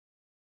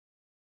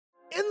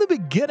In the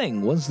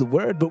beginning was the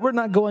Word, but we're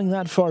not going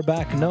that far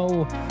back.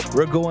 No,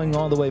 we're going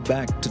all the way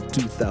back to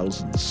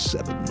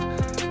 2007,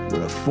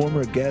 where a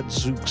former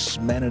Gadzooks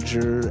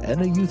manager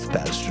and a youth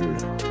pastor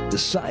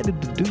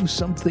decided to do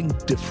something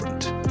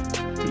different.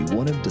 He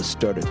wanted to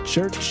start a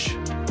church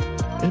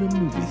and a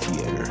movie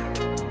theater.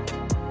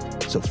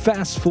 So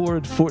fast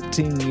forward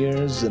 14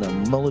 years, and a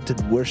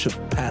mulleted worship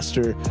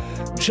pastor,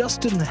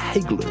 Justin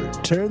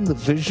Hagler, turned the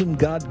vision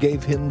God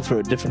gave him for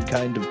a different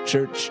kind of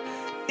church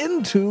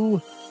into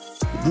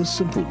the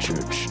Simple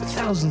Church.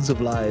 Thousands of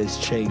lives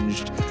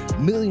changed,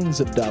 millions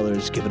of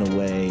dollars given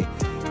away.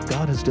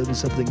 God has done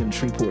something in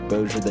Shreveport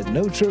Bossier that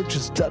no church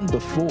has done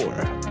before.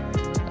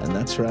 And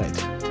that's right.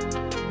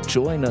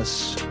 Join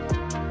us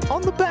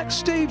on the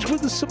Backstage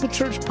with the Simple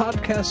Church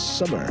podcast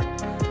summer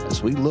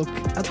as we look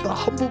at the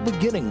humble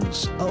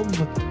beginnings of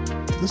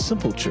the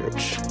Simple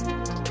Church.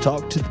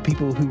 Talk to the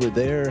people who were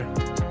there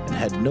and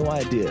had no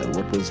idea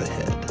what was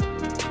ahead.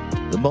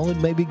 The mullet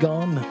may be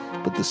gone,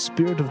 but the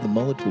spirit of the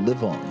mullet will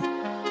live on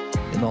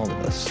in all of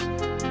us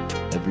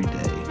every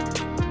day.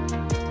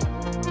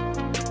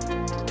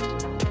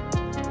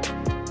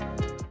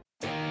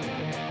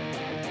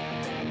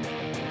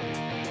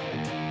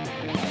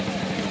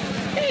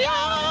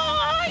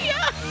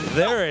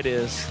 There it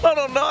is. I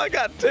don't know. I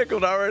got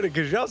tickled already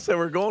because y'all said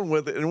we're going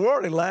with it, and we're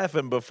already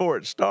laughing before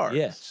it starts.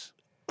 Yes.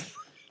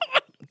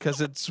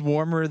 Because it's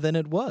warmer than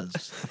it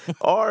was.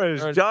 Or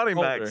as Or Johnny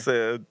colder. Mac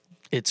said,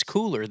 It's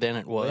cooler than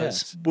it was.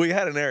 Yes. we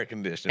had an air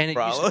conditioner And it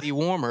used to be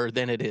warmer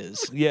than it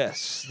is.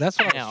 Yes, that's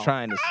what I Now. was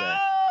trying to say.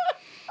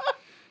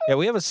 Yeah,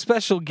 we have a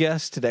special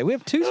guest today. We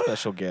have two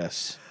special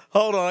guests.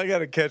 Hold on, I got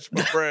to catch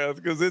my breath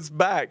because it's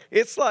back.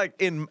 It's like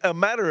in a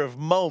matter of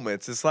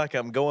moments, it's like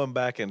I'm going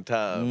back in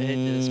time It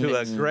just to a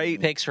picks,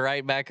 great, picks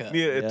right back up.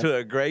 yeah, to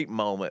a great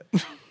moment,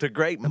 to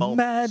great A moments.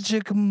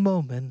 magic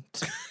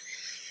moment.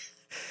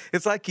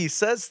 It's like he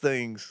says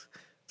things,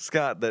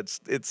 Scott,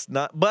 it's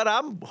not, but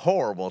I'm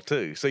horrible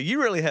too. So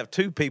you really have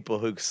two people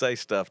who say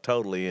stuff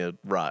totally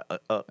right.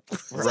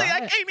 See, I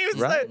can't even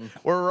say it.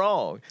 We're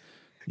wrong.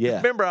 Yeah.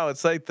 Remember, I would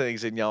say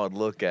things and y'all would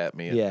look at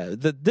me. And Yeah,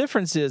 the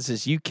difference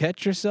is you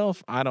catch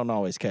yourself. I don't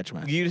always catch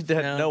myself. You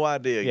had no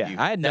idea. Yeah, you.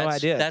 I had no That's,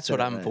 idea. That's what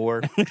So, I'm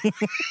for.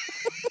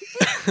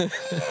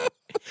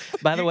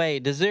 By the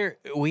way,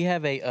 we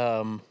have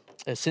a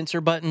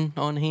censor button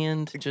on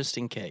hand just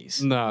in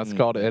case? No, it's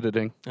called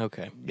editing.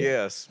 Okay.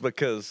 Yes,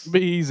 because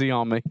Be easy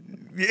on me.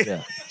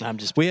 Yeah. I'm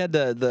just We had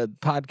the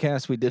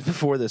podcast we did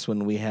before this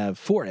one. We have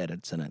 4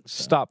 edits in it.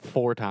 So. Stop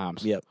 4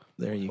 times. Yep.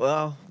 There you go.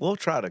 well, we'll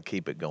try to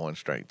keep it going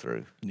straight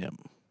through. Yep.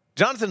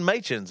 Jonathan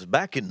Machen's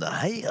back in the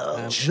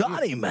house.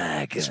 Johnny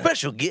Mac.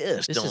 Special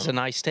guest. This is a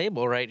nice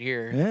table right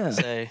here. Yeah.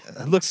 Say.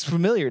 It looks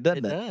familiar,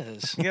 doesn't It it?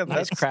 does. Yeah, Nice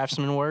that's-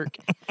 craftsman work.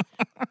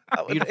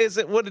 Is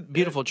it what?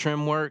 Beautiful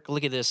trim work.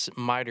 Look at this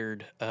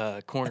mitered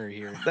corner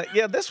here.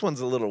 Yeah, this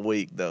one's a little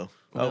weak though.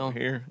 Well, Over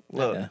here,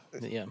 look.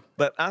 Yeah.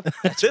 But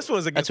this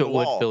was against That's the what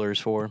wood wall. filler's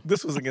for.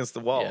 This was against the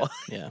wall.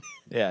 Yeah. Yeah.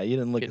 Yeah, you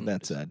didn't look at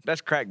that side.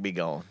 That's crack be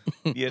gone.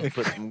 You had to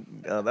put some,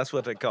 that's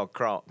what they call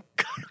crock.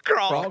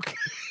 Crock.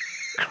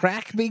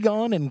 Crack be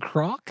gone and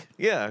crock?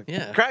 Yeah.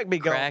 Yeah. Crack be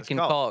gone. Crack it's and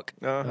called.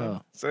 caulk. Uh-huh.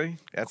 See?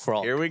 That's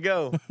Crock. Here we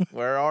go.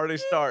 We're already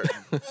starting.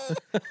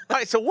 All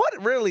right, so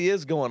what really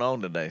is going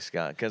on today,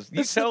 Scott? Because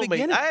you It's the told me,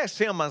 beginning. I asked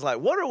him, I was like,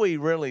 what are we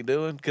really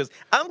doing? Because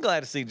I'm glad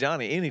to see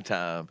Johnny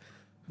anytime,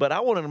 but I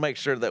wanted to make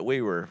sure that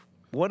we were,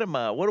 what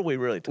are we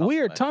really talking We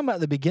are about? talking about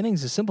the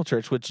beginnings of Simple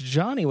Church, which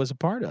Johnny was a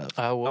part of.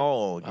 I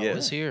Oh, I yes.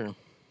 was here.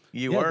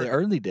 You Yeah, were? the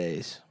early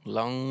days.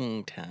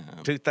 Long time.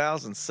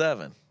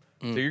 2007.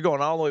 So you're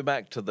going all the way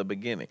back to the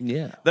beginning.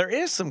 Yeah. There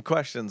is some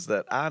questions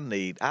that I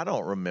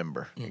don't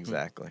remember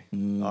exactly. All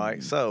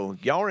right, so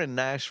y'all are in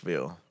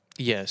Nashville.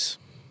 Yes.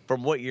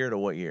 From what year to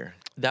what year?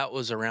 That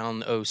was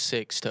around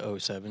 06 to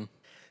 07.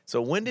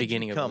 So when did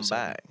Beginning you of come 07.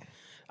 back?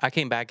 I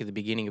came back at the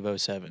beginning of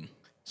 07.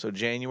 So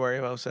January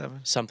of 07?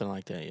 Something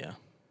like that, yeah.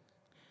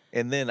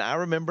 And then I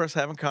remember us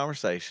having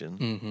conversation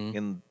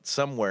in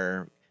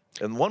somewhere,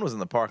 and one was in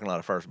the parking lot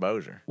of First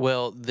Bossier.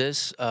 Well,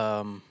 this,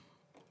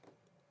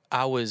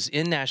 I was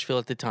in Nashville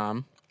at the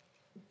time.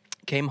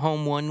 Came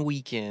home one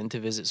weekend to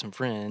visit some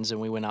friends, and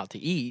we went out to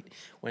eat.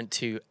 Went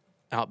to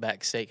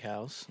Outback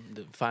Steakhouse,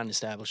 the fine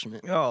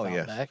establishment. Oh, of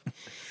yes. Outback.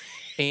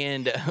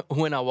 And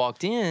when I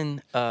walked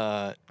in,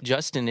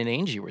 Justin and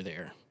Angie were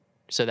there.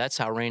 So that's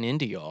how I ran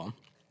into y'all.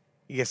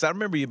 Yes, I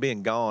remember you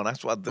being gone.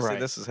 That's why Right.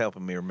 this is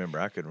helping me remember.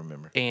 I could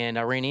remember. And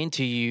I ran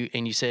into you,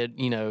 and you said,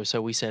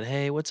 so we said,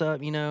 hey, what's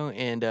up,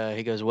 And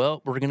he goes,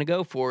 well, we're gonna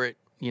go for it,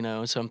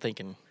 So I'm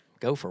thinking,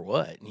 go for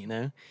what,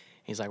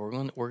 He's like,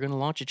 we're gonna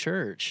launch a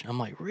church. I'm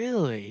like,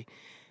 really?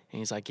 And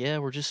he's like, yeah,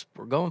 we're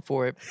going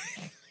for it.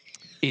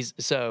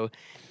 So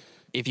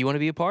if you want to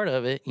be a part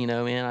of it,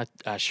 man,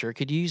 I sure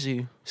could use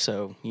you.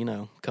 So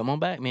come on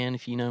back, man.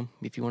 If you want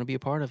to be a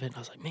part of it. And I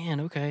was like, man,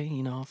 okay,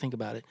 I'll think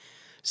about it.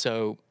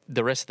 So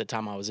the rest of the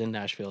time I was in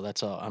Nashville,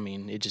 that's all. I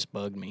mean, it just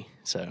bugged me.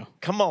 So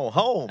Come on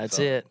home. that's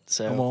son. it.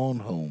 So Come on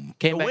home.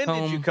 came So back when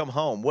home. did you come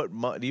home? What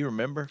month? Do you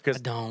remember? I Because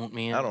don't,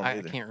 man. I don't I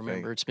either. can't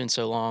remember. Hey. It's been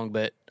so long,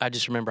 but I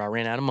just remember I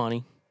ran out of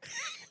money,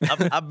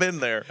 I've been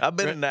there. I've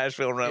been in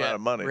Nashville and run out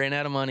of money. Ran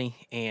out of money,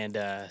 and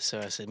so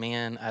I said,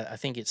 "Man, I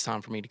think it's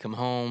time for me to come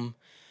home."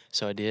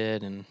 So I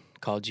did, and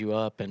called you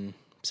up and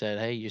said,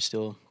 "Hey, you're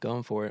still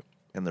going for it."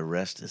 And the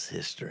rest is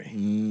history.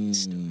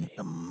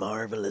 A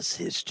marvelous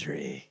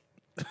history.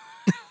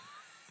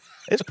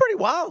 It's pretty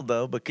wild,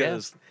 though,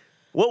 because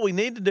what we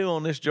need to do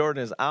on this,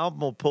 Jordan, is I'm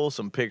going to pull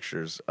some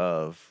pictures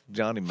of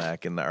Johnny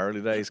Mac in the early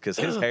days because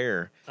his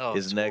hair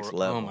is next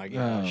level. Oh, my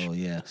gosh. Oh,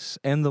 yes.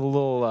 And the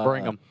little...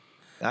 Bring them.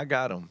 I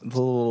got him. The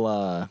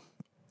little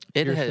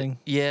piercing.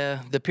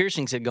 The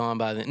piercings had gone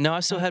by then. No, I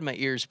still had my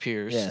ears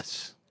pierced.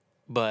 Yes.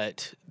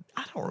 But,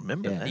 I don't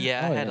remember that. I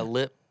had a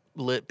lip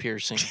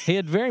piercing. He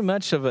had very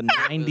much of a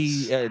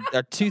 90, a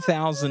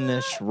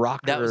 2000-ish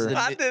rocker. That was the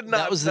I did not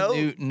that was know.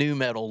 the new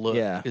metal look.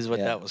 Yeah, is what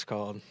yeah. that was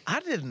called.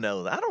 I didn't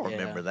know that. I don't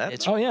remember that.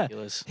 It's Oh, yeah.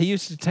 ridiculous. He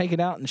used to take it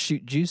out and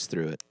shoot juice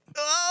through it.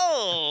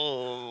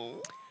 Oh.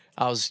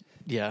 I was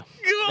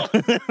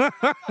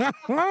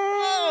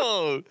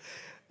Oh.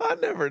 I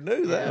never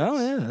knew that. Oh,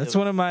 yeah. That's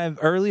one of my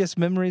earliest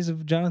memories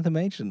of Jonathan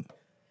Machen.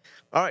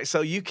 All right,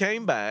 so you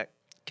came back,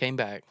 came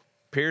back.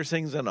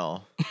 piercings and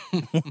all.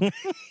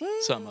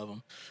 Some of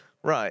them.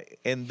 Right.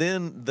 And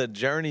then the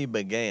journey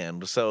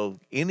began. So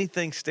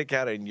anything stick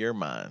out in your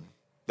mind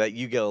that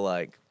you go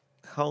like,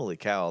 holy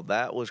cow,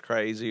 that was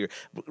crazy? Or,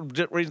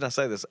 the reason I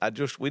say this,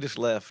 we just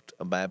left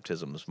a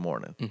baptism this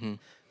morning. Mm-hmm.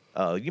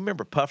 You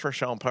remember Puffer,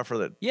 Sean Puffer,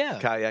 that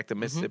kayaked to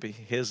Mississippi?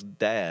 His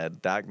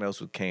dad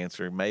diagnosed with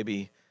cancer.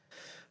 Maybe,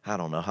 I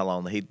don't know how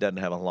long. He doesn't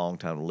have a long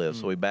time to live.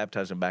 So we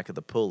baptized him back at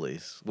the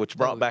Pulleys, which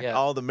brought back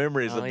all the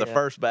memories of the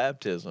first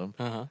baptism.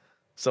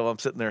 So I'm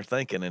sitting there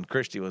thinking, and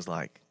Christy was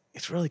like,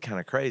 it's really kind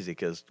of crazy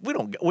because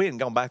we hadn't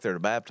gone back there to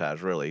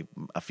baptize really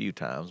a few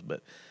times,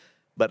 but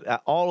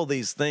all of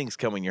these things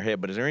come in your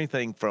head. But is there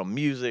anything from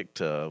music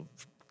to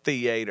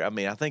theater? I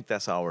mean, I think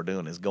that's all we're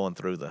doing is going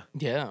through the.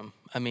 Yeah,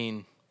 I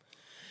mean,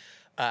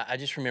 I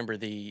just remember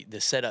the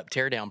setup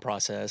teardown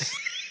process.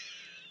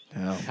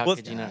 How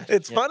could you not?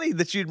 It's funny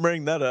that you'd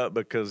bring that up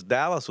because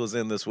Dallas was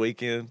in this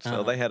weekend,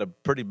 so they had a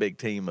pretty big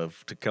team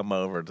to come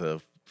over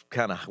to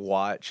kind of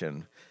watch,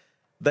 and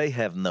they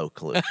have no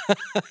clue.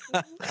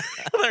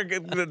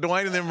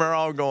 Dwayne and them are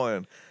all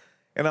going.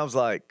 And I was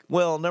like,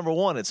 well, number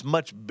one, it's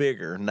much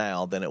bigger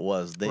now than it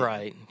was then.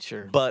 Right,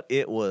 sure. But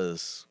it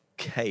was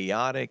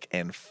chaotic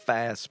and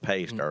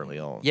fast-paced early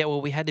on. Yeah, well,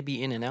 we had to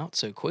be in and out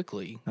so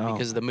quickly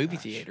because of the movie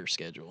theater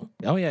schedule.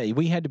 Oh, yeah.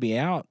 We had to be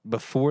out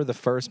before the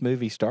first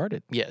movie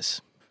started.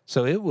 Yes.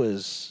 So it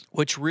was...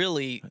 Which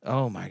really...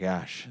 Oh, my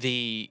gosh.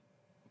 The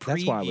preview...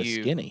 That's why I was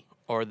skinny.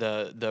 Or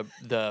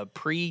the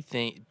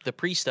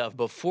pre stuff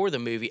before the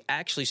movie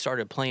actually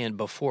started playing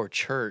before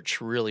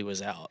church really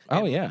was out.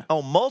 Oh, yeah.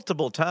 On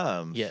multiple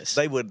times, Yes.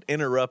 they would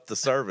interrupt the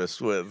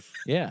service with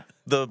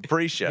the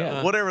pre-show,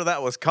 Yeah. whatever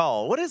that was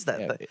called. What is that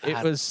thing? It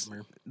I was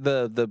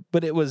remember.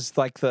 but it was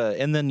like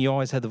and then you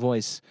always had the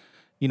voice,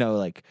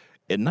 like,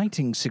 in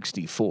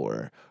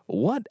 1964,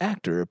 what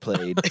actor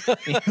played?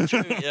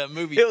 Yeah,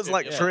 movie. It was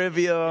like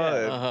trivia.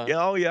 And,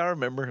 I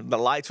remember. The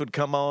lights would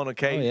come on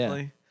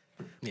occasionally.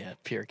 Yeah,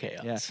 pure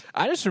chaos. Yeah.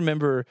 I just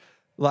remember,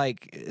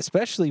 like,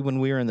 especially when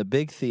we were in the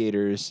big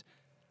theaters,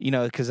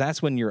 because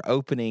that's when you're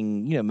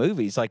opening,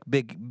 movies, like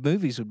big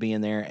movies would be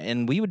in there,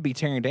 and we would be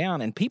tearing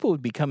down, and people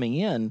would be coming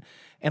in.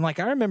 And, like,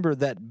 I remember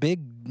that big,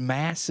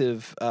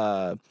 massive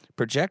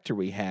projector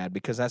we had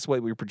because that's the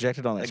way we were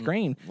projected on that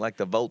screen. Like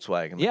the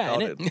Volkswagen. Yeah,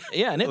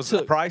 and it was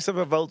the price of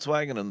a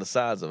Volkswagen and the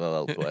size of a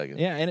Volkswagen.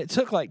 Yeah, and it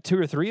took like 2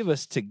 or 3 of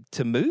us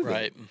to move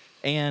it.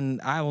 And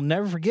I will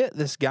never forget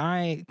this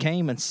guy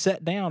came and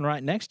sat down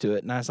right next to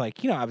it. And I was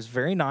like, I was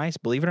very nice.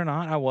 Believe it or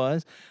not, I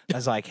was. I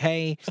was like,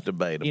 hey, it's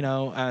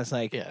debatable. I was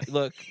like,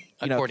 look,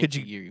 could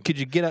you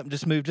get up and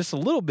just move just a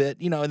little bit,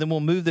 and then we'll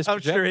move this I'm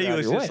projector sure he out of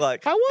was your just way.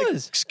 like, I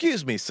was.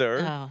 Excuse me,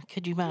 sir.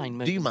 Could you mind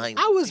moving? Do you mind?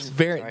 I was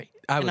very.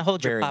 I Can was I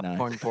hold your very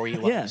popcorn nice. for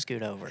you while you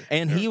scoot over?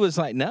 And he was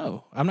like,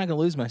 no, I'm not going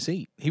to lose my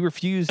seat. He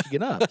refused to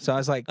get up. So I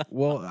was like,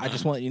 well, I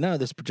just want you to know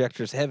this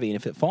projector is heavy, and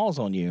if it falls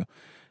on you,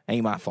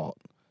 ain't my fault.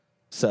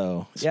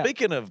 So,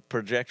 Speaking of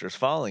projectors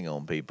falling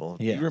on people,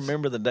 do you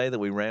remember the day that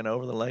we ran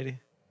over the lady?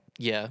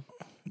 Yeah.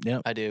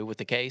 Yep. I do, with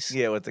the case.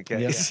 Yeah, with the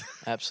case.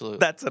 Yeah, absolutely.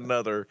 That's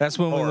another That's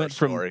when we horror went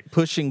from story.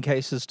 pushing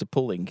cases to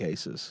pulling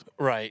cases.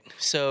 Right.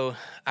 So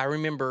I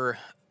remember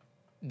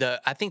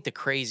I think the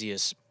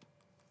craziest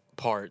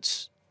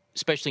parts,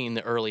 especially in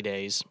the early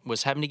days,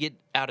 was having to get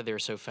out of there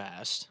so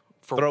fast.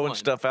 For Throwing one.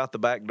 stuff out the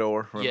back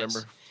door, remember?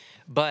 Yes.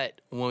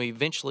 But when we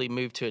eventually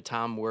moved to a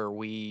time where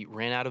we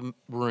ran out of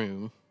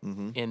room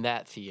in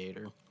that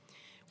theater,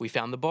 we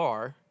found the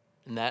bar,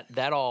 and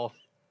that all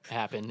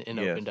happened and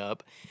opened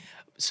up.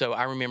 So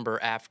I remember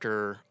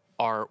after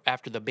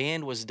the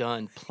band was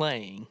done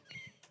playing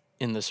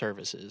in the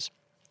services,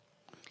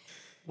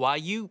 while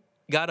you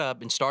got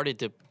up and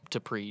started to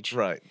preach,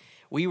 Right.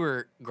 we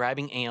were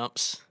grabbing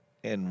amps,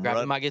 And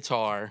grabbing my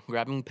guitar,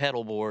 grabbing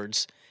pedal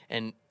boards,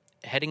 and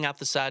heading out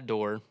the side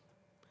door,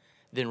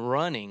 then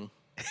running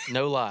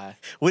No lie.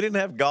 We didn't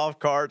have golf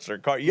carts or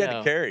car. You had No,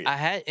 to carry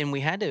it.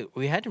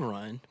 we had to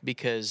run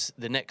because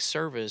the next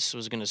service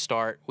was going to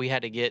start. We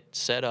had to get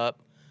set up,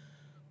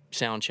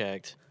 sound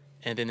checked,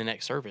 and then the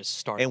next service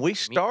started. And we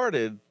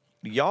started.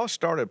 Y'all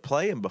started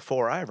playing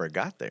before I ever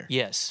got there.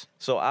 Yes.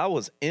 So I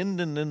was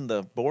ending in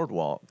the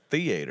boardwalk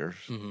theaters.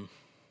 Mm-hmm.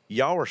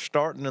 Y'all were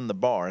starting in the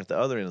bar at the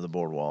other end of the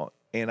boardwalk,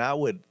 and I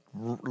would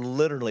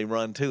literally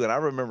run too. And I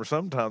remember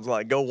sometimes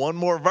like go one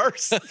more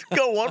verse,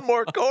 go one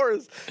more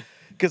chorus,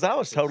 because I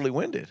was totally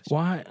winded.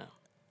 Why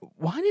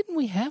didn't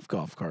we have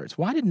golf carts?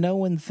 Why did no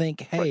one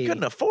think, We hey,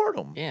 couldn't afford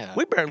them. Yeah.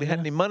 We barely had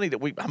any money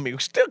we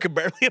still could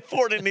barely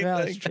afford anything. well,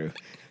 that's true.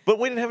 But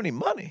we didn't have any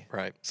money.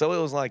 Right. So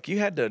it was like you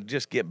had to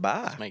just get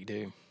by. Make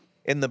do.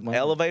 And the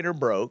elevator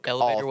broke.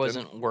 Elevator often.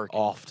 wasn't working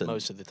Often.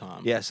 most of the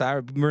time. Yes, I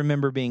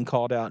remember being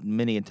called out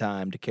many a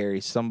time to carry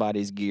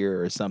somebody's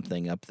gear or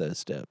something up those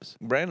steps.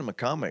 Brandon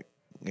McCormick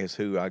is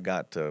who I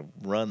got to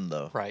run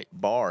the Right.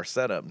 bar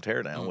setup and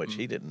tear down, which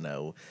he didn't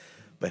know.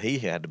 But he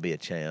had to be a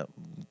champ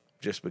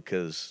just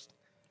because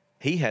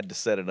he had to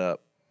set it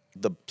up,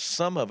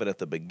 some of it at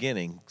the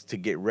beginning to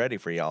get ready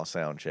for y'all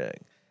sound check.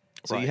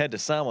 So you Right. had to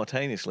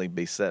simultaneously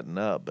be setting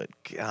up, but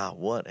God,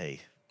 what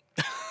a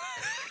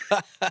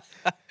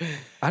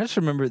I just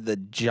remember the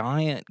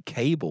giant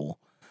cable,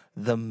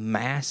 the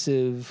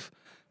massive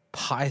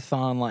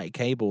python-like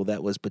cable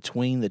that was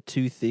between the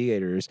two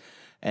theaters,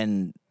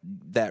 and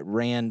that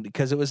ran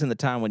because it was in the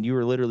time when you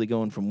were literally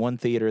going from one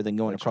theater, then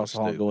going across the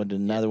hall, going to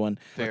another one.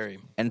 Very.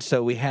 And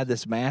so we had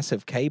this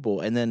massive cable,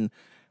 and then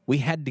we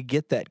had to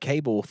get that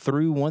cable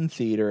through one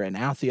theater and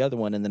out the other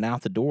one, and then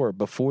out the door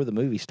before the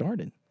movie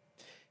started.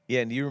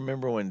 Yeah, and do you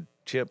remember when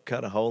Chip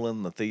cut a hole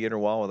in the theater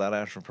wall without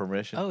asking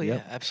permission? Oh,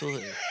 yeah,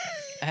 absolutely.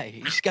 Hey,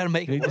 you just got to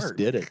make He it work. just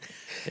did it.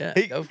 Yeah,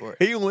 He, go for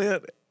it. he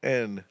went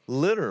and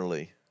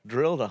literally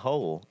drilled a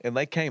hole, and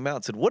they came out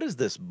and said, "What is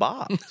this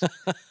box?"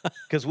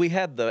 Because we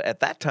had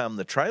at that time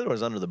the trailer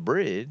was under the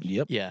bridge,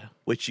 Yep. Yeah.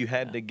 which you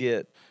had to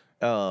get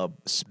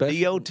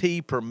Special-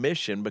 DOT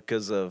permission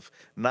because of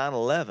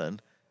 9/11.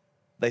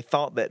 They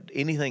thought that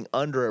anything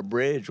under a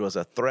bridge was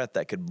a threat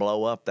that could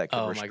blow up, that could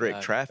Oh, my restrict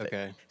God. traffic.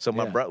 Okay. So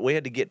my Yeah. brother, we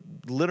had to get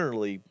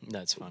literally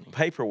That's funny.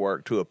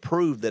 paperwork to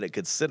approve that it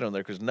could sit on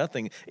there because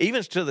nothing,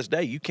 even to this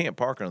day, you can't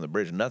park on the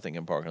bridge. Nothing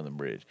can park on the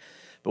bridge.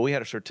 But we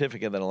had a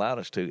certificate that allowed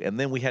us to. And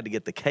then we had to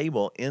get the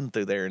cable in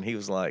through there. And he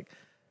was like,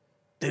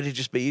 dude, it'd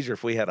just be easier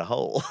if we had a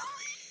hole.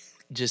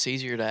 Just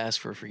easier to ask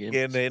for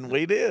forgiveness. And then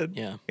we did.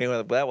 Yeah.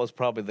 Anyway, that was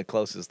probably the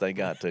closest they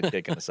got to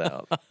kicking us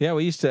out. Yeah,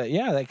 we used to.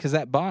 Yeah, because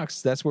that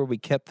box, that's where we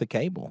kept the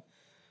cable.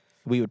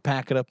 We would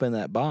pack it up in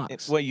that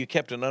box. Well, you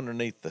kept it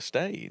underneath the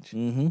stage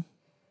Mm-hmm.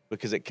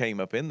 because it came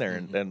up in there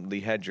and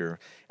you had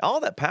all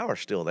that power's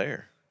still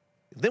there.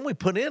 Then we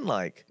put in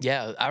like,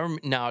 Yeah,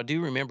 now I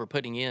do remember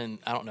putting in,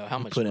 I don't know how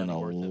much Put in money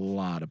a worth of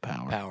lot of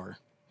power. power.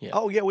 Yeah.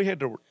 oh, yeah, we had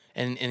to.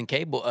 And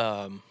cable,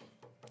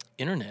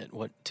 internet,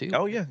 what, too?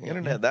 Oh yeah,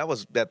 internet. That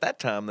was at that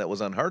time that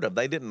was unheard of.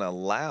 They didn't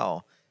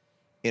allow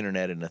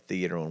internet in the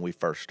theater when we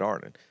first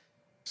started.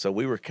 So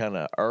we were kind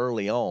of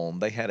early on.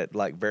 They had it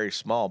like very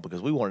small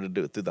because we wanted to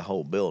do it through the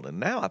whole building.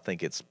 Now I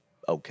think it's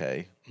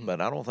okay,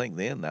 but I don't think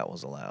then that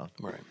was allowed.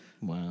 Right.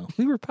 Wow.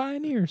 We were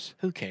pioneers.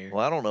 Who cares?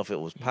 Well, I don't know if it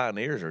was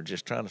pioneers or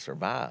just trying to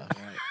survive.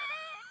 Right.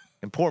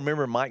 And poor,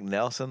 remember Mike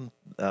Nelson,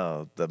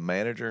 the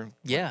manager?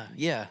 Yeah,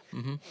 yeah.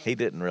 Hmm. He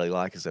didn't really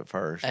like us at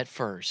first. At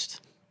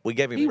first. We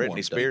gave him He Britney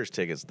wanted Spears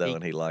tickets though,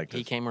 and he liked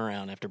He it. came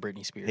around after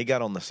Britney Spears. He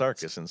got on the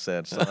circus and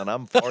said, "Son,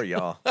 I'm for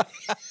y'all."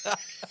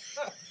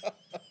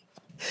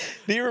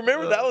 Do you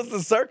remember that was the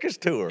circus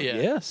tour? Yeah.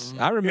 Yes.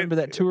 I remember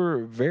that tour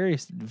very,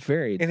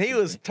 very. And he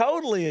was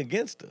totally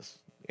against us.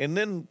 And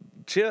then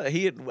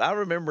I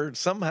remember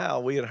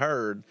somehow we had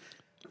heard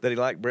that he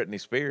liked Britney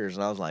Spears,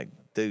 and I was like,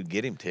 dude,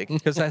 get him tickets.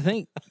 Because I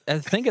think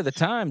at the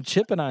time,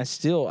 Chip and I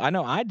I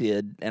know I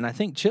did, and I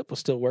think Chip was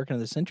still working at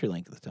the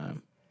CenturyLink at the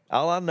time.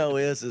 All I know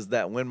is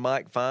that when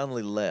Mike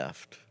finally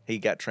left, he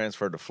got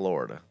transferred to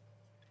Florida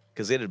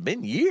because it had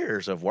been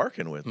years of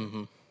working with him.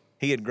 Mm-hmm.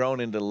 He had grown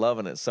into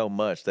loving it so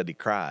much that he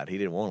cried. He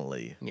didn't want to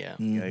leave. Yeah.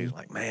 You know, he was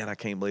like, man, I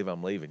can't believe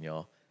I'm leaving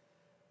y'all.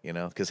 You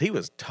know, because he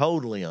was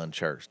totally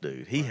unchurched,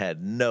 dude. He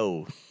had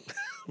no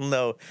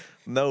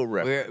We're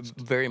reference.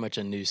 very much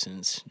a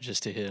nuisance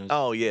just to him.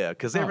 Oh, yeah,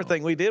 because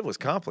everything we did was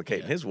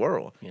complicating his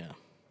world. Yeah.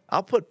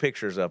 I'll put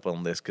pictures up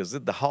on this because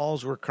the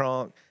halls were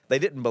crunk. They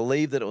didn't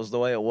believe that it was the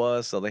way it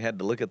was, so they had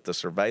to look at the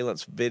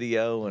surveillance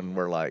video and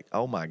were like,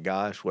 oh, my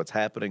gosh, what's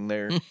happening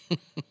there?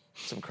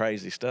 Some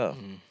crazy stuff.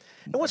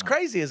 And what's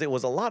crazy is it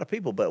was a lot of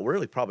people, but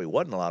really probably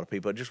wasn't a lot of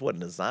people. It just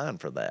wasn't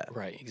designed for that.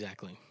 Right,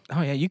 exactly.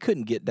 Oh yeah, you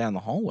couldn't get down the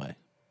hallway.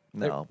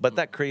 No, but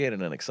that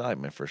created an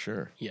excitement for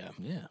sure. Yeah.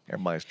 Yeah.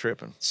 Everybody's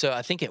tripping. So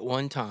I think at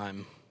one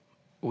time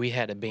we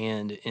had a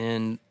band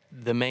in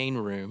the main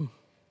room,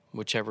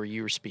 whichever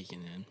you were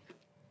speaking in,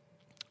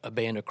 a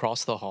band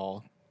across the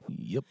hall,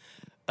 Yep.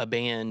 a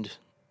band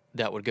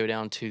that would go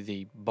down to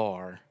the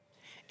bar,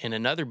 and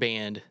another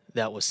band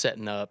that was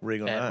setting up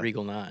Regal at 9.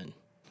 Regal 9.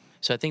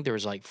 So I think there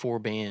was like 4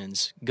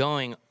 bands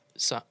going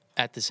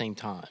at the same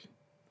time.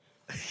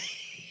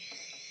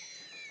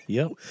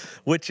 Yep.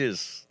 which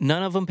is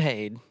None of them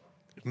paid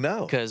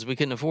no. because we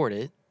couldn't afford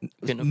it.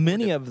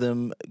 Many of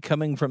them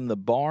coming from the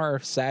bar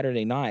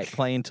Saturday night,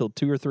 playing till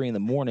 2 or 3 in the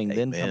morning,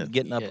 then Amen.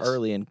 getting up Yes.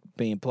 early and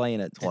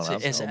playing at It's,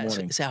 all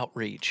morning. it's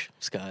outreach,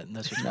 Scott. And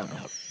that's what you're talking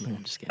about. No,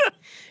 I'm just kidding.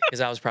 Because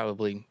I was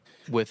probably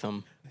with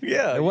them.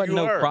 Yeah, There wasn't you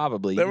no were.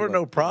 probably. There You were were-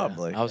 no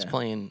probably. I was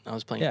playing.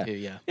 Yeah. too.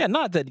 Yeah. Yeah,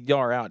 not that y'all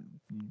are out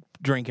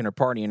drinking or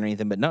partying or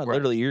anything, but no, Right.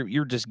 literally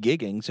you're just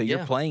gigging. So you're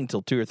Yeah. playing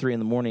till 2 or 3 in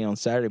the morning on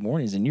Saturday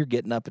mornings, and you're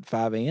getting up at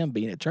 5 a.m.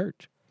 being at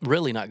church.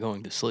 Really not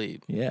going to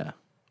sleep Yeah.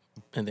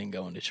 and then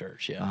going to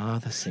church. Yeah. Ah,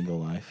 the single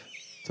life.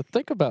 To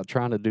think about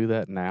trying to do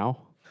that now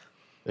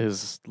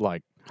is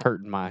like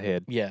hurting my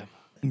head. Yeah.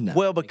 No.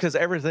 Well, because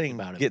everything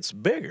about it. gets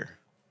bigger.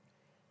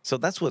 So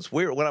that's what's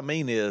weird. What I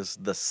mean is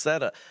the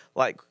setup.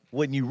 Like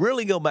when you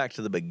really go back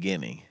to the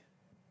beginning,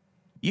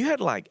 you had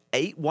like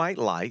 8 white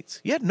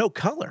lights. You had no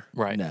color.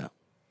 Right. no.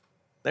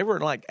 They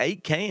were like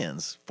 8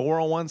 cans, 4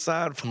 on one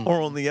side,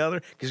 4 on the other,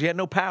 because you had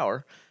no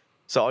power.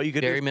 So all you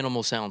could Very do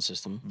minimal sound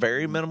system.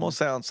 very minimal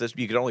sound system.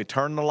 You could only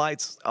turn the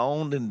lights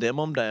on and dim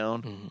them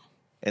down. Mm-hmm.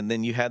 And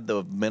then you had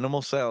the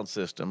minimal sound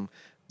system,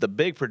 the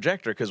big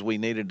projector, because we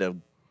needed to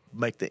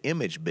make the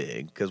image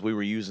big because we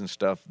were using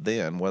stuff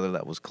then, whether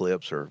that was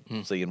clips or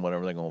seeing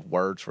whatever they're going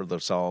words for the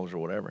songs or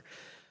whatever.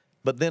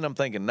 But then I'm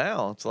thinking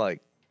now it's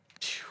like,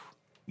 phew,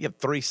 you have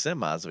 3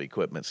 semis of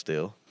equipment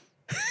still.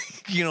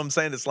 You know what I'm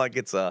saying? It's like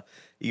it's a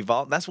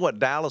evolve. That's what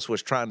Dallas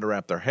was trying to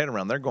wrap their head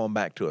around. They're going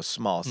back to a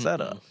small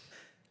setup,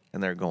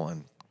 and they're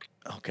going,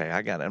 okay,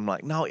 I got it. I'm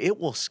like, no, it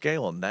will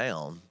scale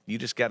down. You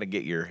just got to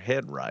get your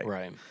head right.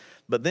 Right.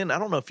 But then I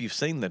don't know if you've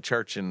seen the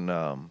church in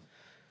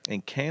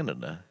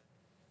Canada.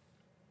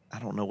 I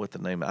don't know what the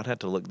name. I'd have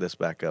to look this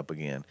back up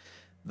again.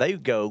 They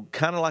go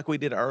kind of like we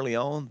did early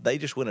on. They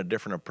just went a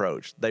different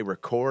approach. They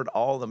record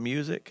all the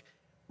music,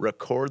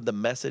 record the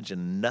message,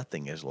 and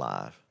nothing is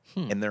live.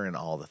 And they're in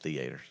all the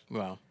theaters,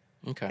 Wow.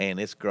 Okay. and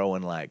it's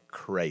growing like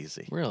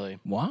crazy. Really?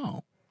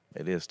 Wow.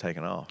 It is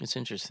taking off, It's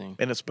interesting.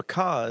 and it's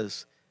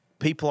because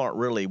people aren't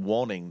really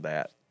wanting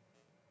that.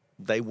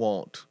 They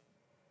want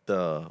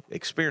the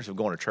experience of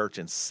going to church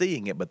and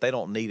seeing it, but they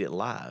don't need it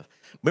live.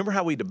 Remember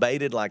how we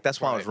debated? Like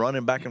that's why I was Right.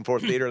 running back and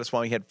forth theater. That's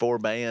why we had 4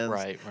 bands.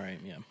 Right.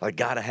 Yeah. Like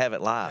got to have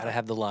it live. Gotta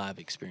have the live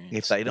experience.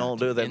 If they don't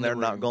do it, then In the they're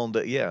not room. going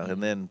to. Yeah,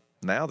 and then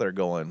now they're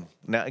going.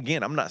 Now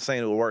again, I'm not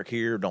saying it will work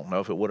here. Don't know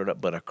if it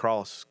would, but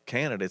across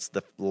Canada, it's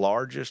the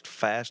largest,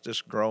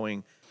 fastest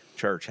growing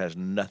church. Has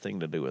nothing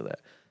to do with that.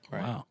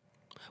 Right. Wow.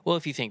 Well,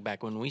 if you think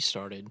back when we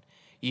started,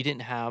 you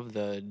didn't have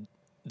the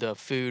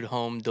food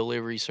home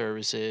delivery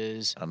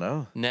services. I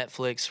know.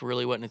 Netflix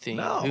really wasn't a thing.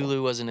 No.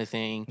 Hulu wasn't a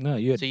thing. No,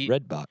 you had So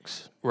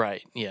Redbox.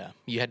 Right. Yeah.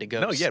 You had to go.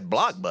 No, you had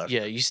Blockbuster.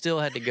 Yeah. You still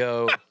had to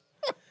go.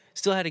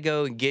 Still had to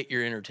go and get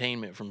your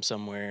entertainment from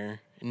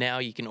somewhere. Now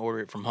you can order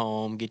it from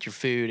home, get your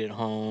food at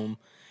home.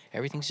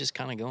 Everything's just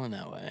kind of going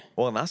that way.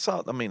 Well, and I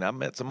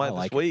met somebody I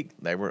like this week.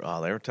 They were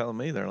telling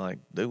me, they're like,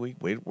 dude,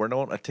 we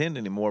don't attend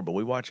anymore, but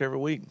we watch every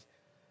week.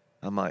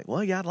 I'm like,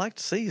 well, yeah, I'd like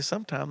to see you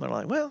sometime. They're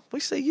like, well, we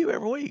see you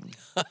every week.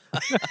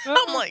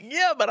 I'm like,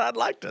 yeah, but I'd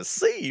like to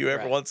see you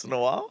every Right. once in a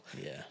while.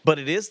 Yeah. But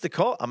it is the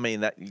call. I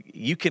mean, that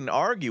you can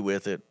argue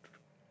with it,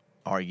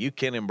 or you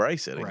can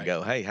embrace it and Right.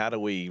 go, hey, how do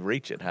we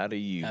reach it? How do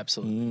you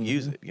Absolutely.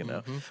 use it? You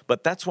know.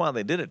 But that's why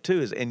they did it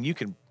too. And you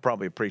can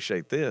probably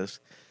appreciate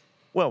this.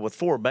 Well, with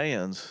 4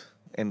 bands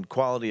and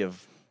quality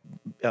of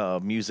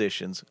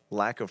musicians,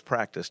 lack of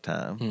practice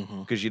time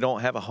because you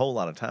don't have a whole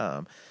lot of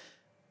time.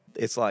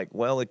 It's like,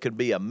 well, it could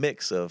be a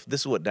mix of.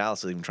 This is what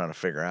Dallas is even trying to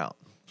figure out.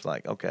 It's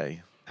like,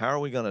 okay, how are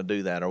we going to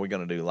do that? Are we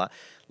going to do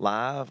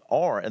live,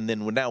 or and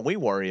then now we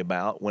worry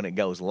about when it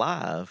goes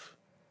live,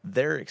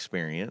 their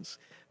experience.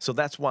 So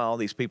that's why all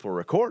these people are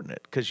recording it,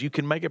 because you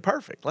can make it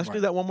perfect. Let's do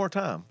that one more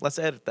time. Let's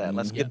edit that.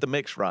 Let's get the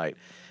mix right,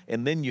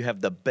 and then you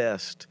have the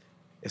best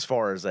as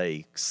far as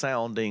a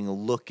sounding,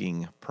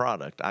 looking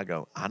product. I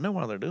know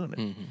why they're doing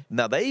it.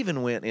 Now they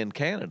even went in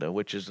Canada,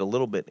 which is a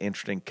little bit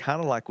interesting, kind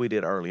of like we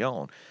did early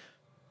on.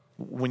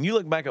 When you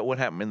look back at what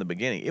happened in the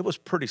beginning, it was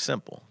pretty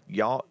simple.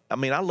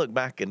 I look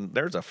back and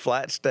there's a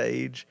flat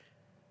stage.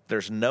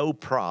 There's no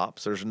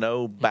props. There's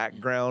no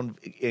background,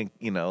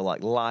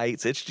 like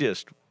lights. It's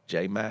just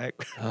J-Mac,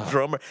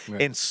 drummer,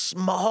 and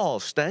small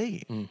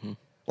stage.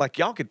 Like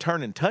y'all could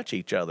turn and touch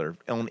each other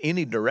on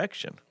any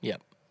direction.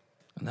 Yep.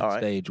 And that All right.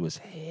 stage was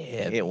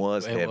heavy. It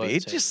was It heavy. was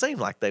It just seemed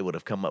like they would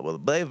have come up with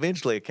it. But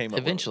eventually it came up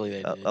Eventually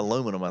with they did.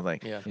 aluminum, I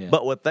think. Yeah. Yeah.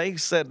 But what they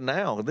said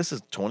now, this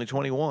is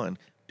 2021,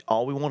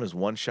 all we want is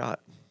one shot.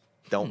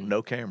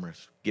 No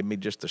cameras. Give me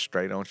just a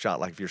straight on shot,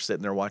 like if you're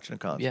sitting there watching a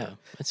concert. Yeah.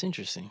 That's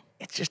interesting.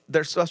 It's just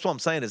that's what I'm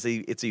saying is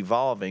it's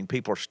evolving.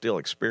 People are still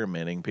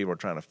experimenting. People are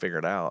trying to figure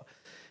it out.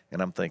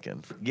 And I'm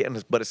thinking,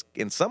 but it's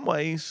in some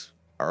ways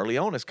early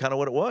on, it's kind of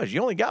what it was.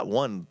 You only got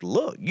one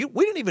look. We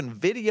didn't even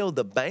video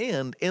the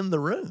band in the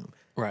room.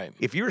 Right.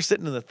 If you were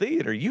sitting in the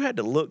theater, you had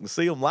to look and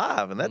see them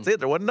live, and that's it.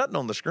 There wasn't nothing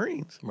on the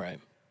screens, Right.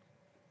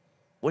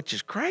 which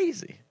is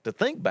crazy to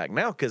think back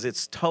now because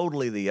it's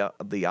totally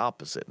the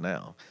opposite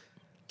now.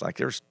 It's like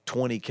there's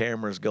 20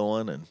 cameras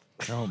going, and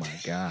Oh my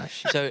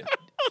gosh. So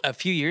A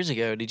few years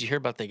ago, did you hear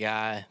about the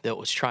guy that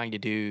was trying to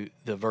do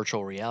the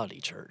virtual reality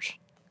church?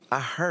 I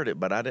heard it,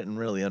 but I didn't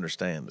really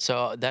understand it.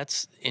 So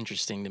that's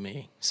interesting to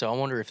me. So I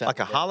wonder if that Like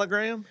a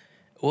hologram?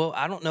 Well,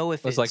 I don't know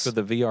if It's like with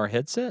the VR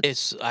headset.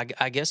 It's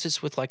I guess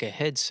it's with like a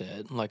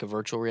headset, like a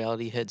virtual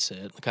reality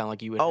headset, kind of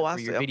like you would Oh, have I for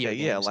see. your video Okay,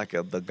 games. yeah, like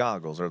the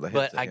goggles or the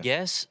But headset. I yeah.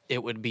 guess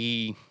it would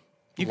be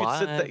You could live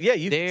sit there- yeah,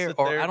 you could there, sit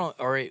or there. I don't,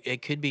 or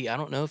it could be. I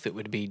don't know if it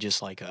would be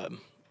just like a,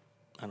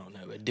 I don't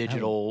know, a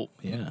digital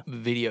yeah.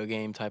 video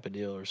game type of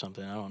deal or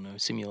something. I don't know,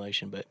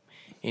 simulation. But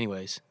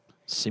anyways,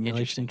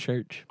 Simulation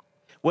church.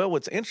 Well,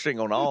 what's interesting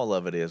on all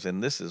of it is,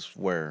 and this is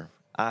where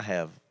I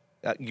have,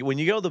 when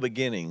you go to the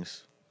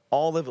beginnings,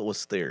 all of it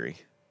was theory.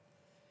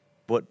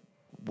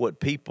 What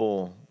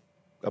people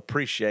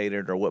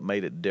appreciated or what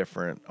made it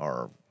different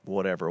or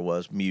whatever it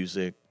was,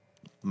 music,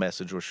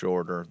 message was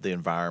shorter, the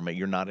environment,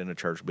 you're not in a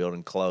church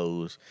building,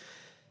 clothes.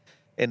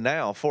 And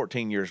now,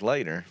 14 years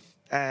later,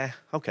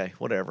 okay,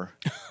 whatever.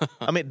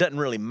 I mean, it doesn't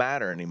really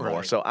matter anymore.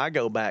 Right. So I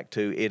go back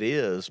to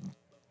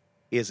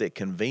is it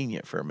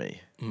convenient for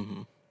me?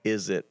 Mm-hmm.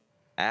 Is it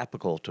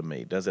applicable to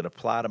me? Does it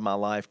apply to my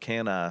life?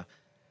 Can I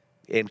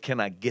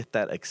get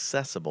that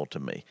accessible to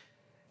me?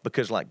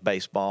 Because like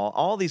baseball,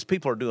 all these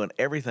people are doing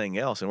everything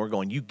else, and we're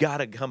going, you got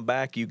to come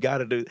back, you got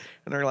to do,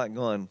 and they're like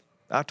going,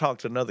 I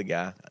talked to another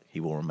guy, he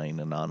will remain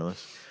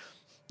anonymous.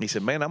 He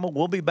said, man,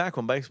 we'll be back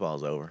when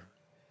baseball's over.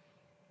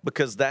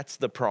 Because that's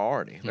the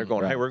priority. They're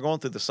going, hey, we're going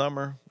through the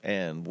summer,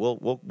 and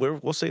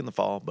we'll see in the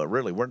fall. But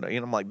really,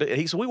 I'm like,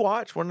 he said, we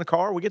watch. We're in the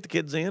car. We get the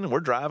kids in, and we're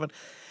driving.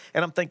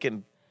 And I'm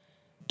thinking,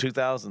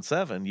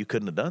 2007, you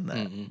couldn't have done that.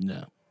 Mm-hmm.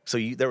 No. So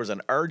there was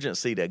an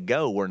urgency to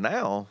go. Where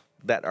now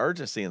that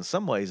urgency, in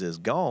some ways, is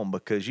gone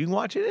because you can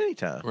watch it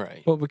anytime.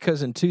 right. Well,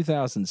 because in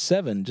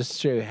 2007, just to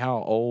show you how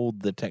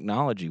old the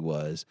technology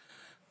was,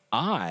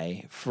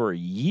 for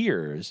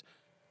years,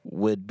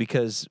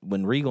 because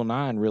when Regal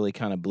 9 really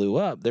kind of blew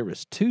up, there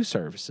was 2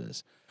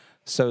 services.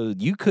 So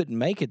you couldn't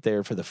make it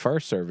there for the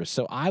first service.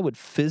 So I would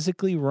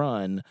physically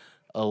run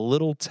a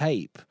little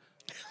tape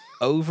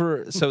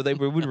over, so they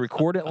would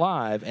record it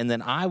live, and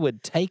then I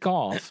would take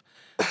off,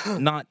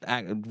 not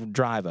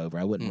drive over.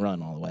 I wouldn't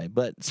run all the way,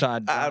 but so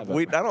I'd I drive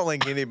over. don't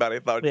think anybody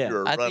thought Yeah. you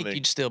were I running. think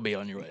you'd still be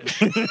on your way.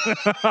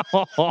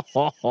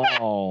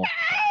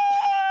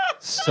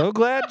 So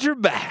glad you're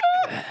back.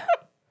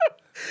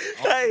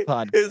 Hey,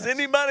 podcast. has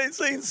anybody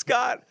seen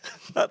Scott?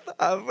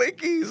 I think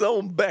he's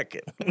on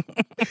Beckett.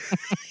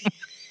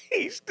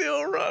 He's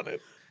still running.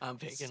 I'm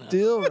picking up.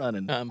 Still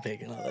running. I'm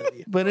picking up.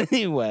 But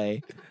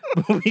anyway,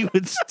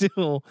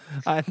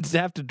 I'd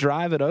have to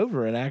drive it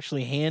over and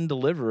actually hand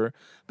deliver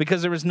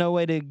because there was no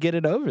way to get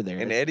it over there.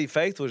 And Eddie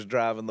Faith was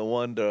driving the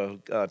one to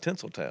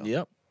Tinseltown.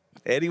 Yep.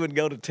 Eddie would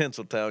go to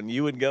Tinseltown.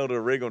 You would go to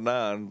Regal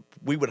 9.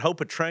 We would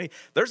hope a train.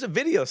 There's a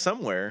video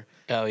somewhere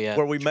Oh yeah.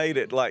 where we made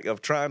it like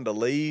of trying to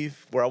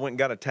leave, where I went and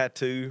got a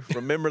tattoo.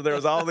 Remember, there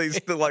was all these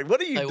like, what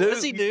do you Like, do? what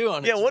does he do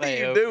on Yeah, his what do way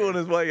you do over? on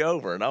his way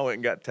over? And I went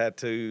and got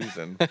tattoos.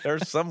 And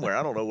there's somewhere,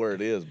 I don't know where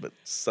it is, but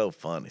it's so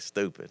funny,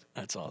 stupid.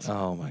 That's awesome.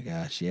 Oh my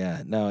gosh,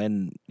 yeah. No,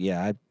 and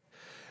yeah,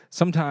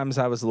 sometimes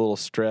I was a little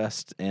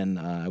stressed, and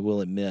I will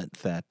admit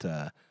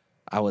that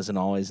I wasn't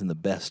always in the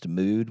best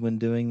mood when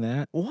doing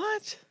that.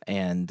 What?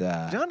 And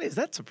Johnny, is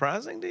that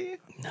surprising to you?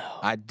 No.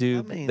 I do.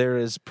 I mean- there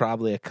is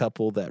probably a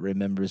couple that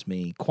remembers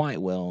me quite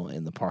well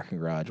in the parking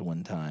garage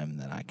one time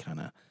that I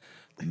kind of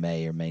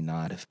may or may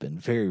not have been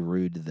very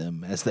rude to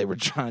them as they were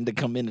trying to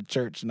come into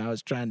church and I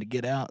was trying to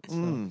get out.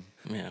 So.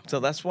 Yeah. So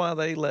that's why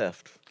they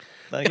left.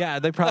 Yeah,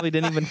 they probably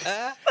didn't even.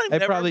 They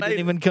never probably made didn't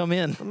it. even come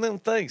in. And then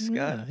thanks, Scott.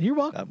 Yeah, you're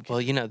welcome. Well,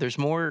 you know, there's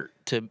more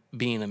to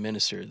being a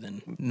minister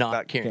than not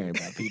Not caring. Caring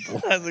about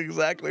people. That's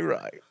exactly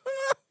right.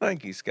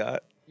 Thank you,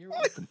 Scott.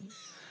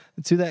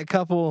 To that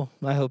couple,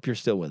 I hope you're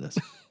still with us.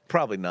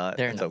 Probably not.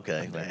 They're It's not.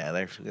 okay. Yeah,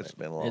 it's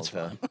been a long It's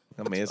time.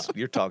 I mean,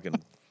 you're talking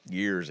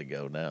years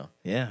ago now.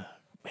 Yeah,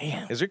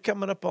 man. Is there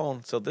coming up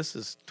on? So this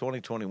is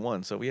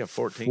 2021. So we have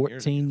 14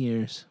 years, 14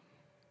 years.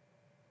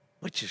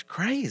 which is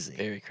crazy.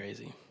 Very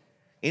crazy.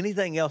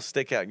 Anything else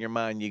stick out in your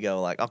mind? You go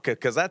like, okay,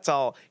 because that's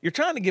all you're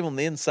trying to give them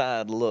the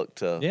inside look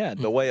to. Yeah,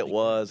 the way it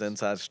was,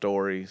 inside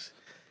stories.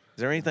 Is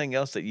there anything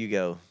else that you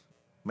go,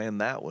 man,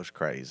 that was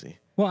crazy?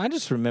 Well, I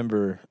just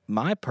remember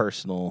my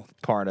personal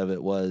part of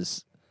it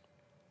was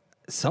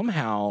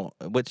somehow,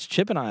 which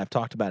Chip and I have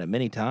talked about it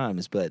many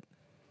times, but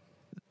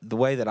the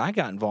way that I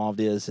got involved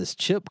is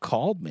Chip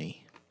called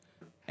me,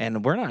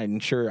 and we're not even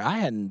sure. I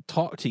hadn't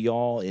talked to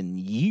y'all in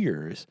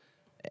years,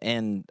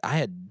 and I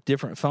had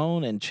different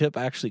phone, and Chip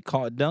actually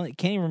called. Can't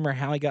even remember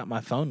how he got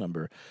my phone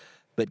number,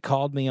 but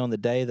called me on the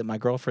day that my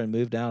girlfriend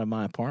moved out of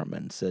my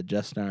apartment and said,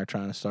 Justin and I are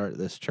trying to start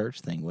this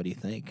church thing. What do you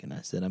think? And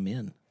I said, I'm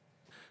in.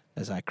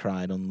 As I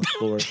cried on the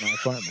floor of my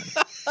apartment.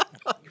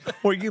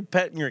 Were you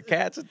petting your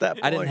cats at that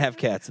point? I didn't have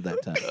cats at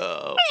that time.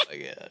 Oh my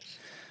gosh.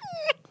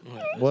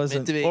 Wasn't-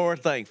 meant to be. Well, we're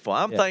thankful.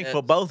 I'm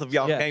thankful both of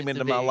y'all Yeah. came Meant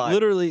into to my be. life.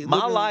 Literally- my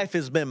literally- life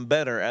has been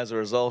better as a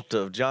result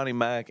of Johnny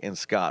Mac and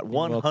Scott.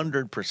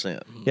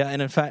 100%. Yeah,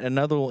 and in fact,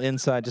 another little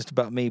insight just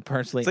about me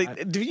personally. See,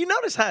 I- do you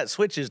notice how it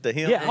switches to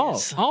him? yeah,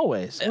 Yes.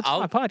 always. It's I'll-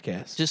 my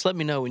podcast. Just let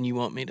me know when you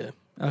want me to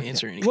Okay.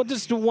 answer anything. Well,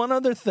 just one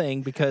other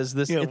thing because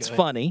Yeah. it's Go ahead.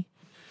 funny.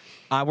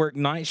 I worked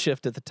night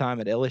shift at the time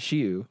at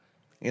LSU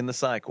In the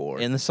psych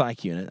ward. in the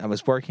psych unit. I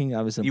was working.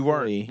 I was an you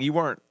employee.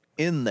 weren't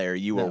in there.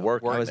 You were No,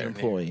 working. I was there. an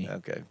employee.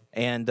 Okay.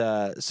 And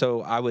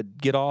so I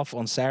would get off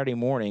on Saturday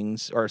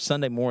mornings or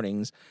Sunday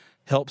mornings,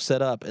 help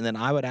set up, and then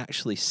I would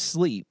actually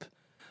sleep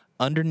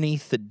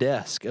underneath the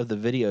desk of the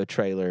video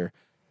trailer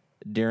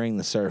during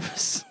the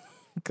service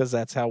because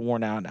that's how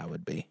worn out I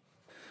would be.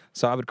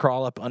 So I would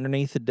crawl up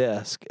underneath the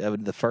desk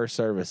of the first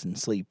service and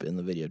sleep in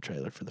the video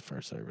trailer for the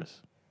first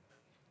service.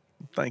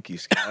 Thank you,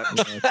 Scott.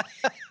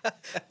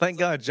 Thank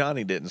God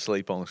Johnny didn't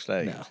sleep on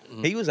stage.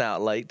 No. He was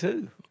out late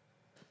too,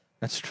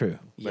 That's true.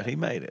 but he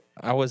made it.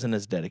 I wasn't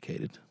as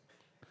dedicated.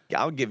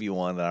 Yeah, I'll give you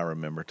one that I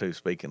remember too.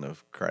 Speaking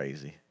of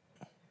crazy,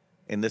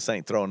 and this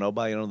ain't throwing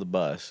nobody under the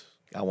bus.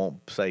 I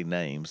won't say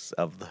names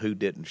of who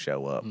didn't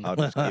show up. I'll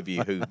just give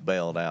you who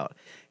bailed out.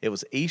 It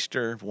was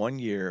Easter one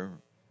year,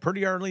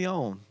 pretty early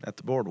on at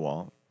the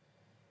boardwalk.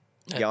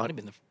 That y'all- might have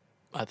been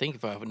I think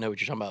if I would know what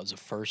you're talking about, it was the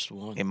first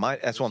one.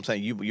 That's what I'm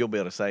saying. You'll be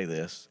able to say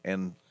this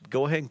and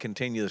go ahead and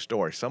continue the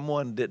story.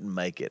 Someone didn't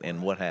make it,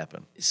 and what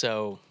happened?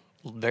 So,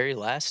 very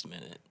last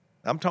minute.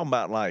 I'm talking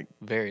about like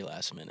Very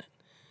last minute.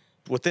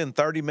 within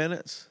 30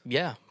 minutes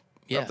Yeah.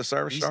 Yeah. of the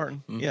service easily.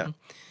 starting. Mhm. Yeah.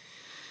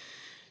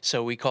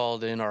 So we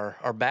called in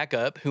our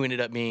backup, who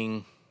ended up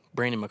being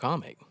Brandon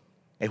McCormick.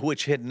 And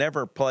which had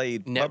never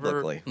played Never,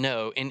 publicly.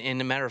 no. And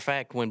a matter of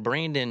fact, when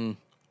Brandon,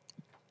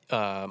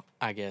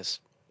 I guess,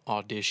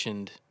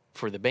 auditioned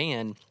for the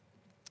band,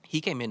 he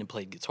came in and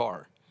played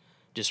guitar,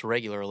 just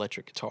regular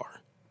electric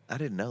guitar. I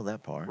didn't know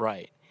that part.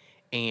 Right.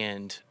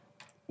 And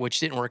which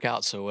didn't work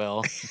out so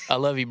well. I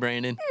love you,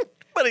 Brandon.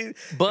 But he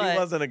But-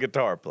 wasn't a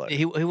guitar player.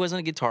 He wasn't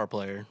a guitar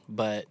player,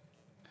 but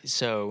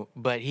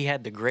he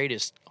had the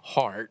greatest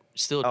heart.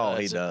 Still does.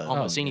 Oh, he does.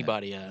 Almost Oh, yeah.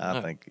 anybody.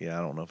 I think, I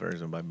don't know if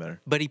there's anybody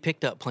better. But he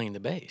picked up playing the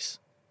bass,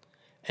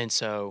 and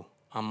so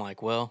I'm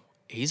like, well,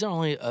 he's the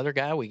only other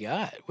guy we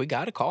got. We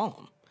got to call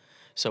him.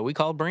 So we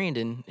called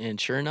Brandon, and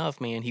sure enough,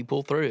 man, he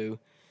pulled through.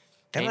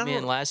 And I Came in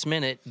don't- last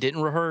minute,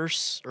 didn't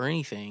rehearse or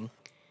anything.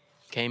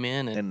 Came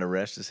in and And the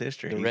rest is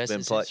history. The He's rest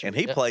been is play- history, and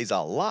he yeah. plays a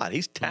lot.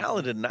 He's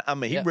talented. I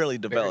mean, he Yeah, really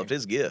developed very.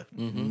 his gift.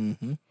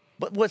 Mm-hmm.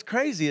 But what's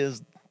crazy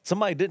is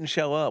somebody didn't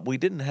show up. We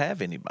didn't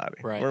have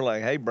anybody. Right. We're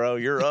like, hey, bro,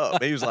 you're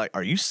up. He was like,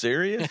 are you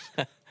serious?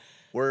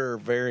 We're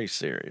very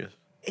serious.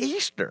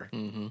 Easter.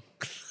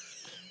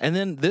 And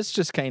then this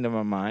just came to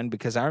my mind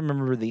because I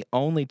remember the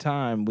only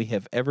time we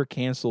have ever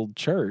canceled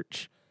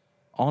church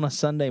on a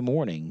Sunday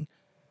morning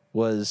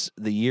was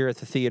the year at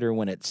the theater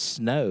when it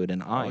snowed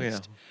and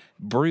iced. yeah.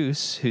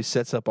 Bruce, who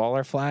sets up all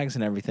our flags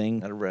and everything,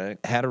 Had a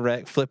wreck. had a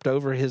wreck, flipped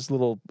over his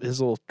little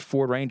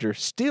Ford Ranger,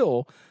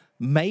 still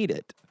made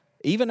it.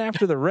 Even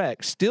after the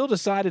wreck, still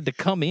decided to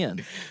come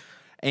in.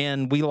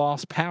 And we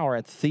lost power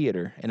at the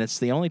theater. And it's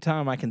the only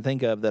time I can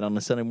think of that on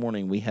a Sunday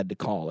morning we had to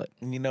call it.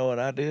 And you know what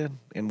I did?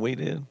 And we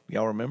did?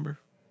 Y'all remember?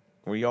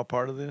 Were y'all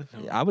part of this?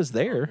 I was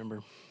there.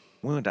 remember.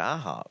 We went to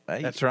IHOP.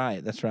 Hey, That's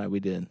right. That's right. We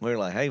did. we were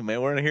like, hey, man,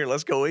 we're in here.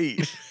 Let's go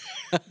eat.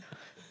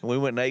 We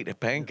went and ate the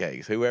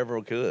pancakes, whoever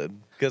could.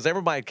 Because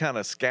everybody kind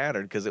of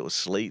scattered because it was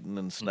sleeting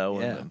and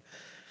snowing. Yeah. And,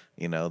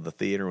 you know, the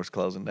theater was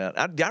closing down.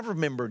 I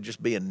remember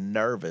just being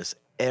nervous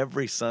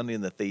every Sunday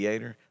in the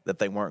theater that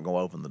they weren't going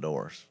to open the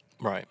doors.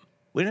 Right.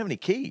 We didn't have any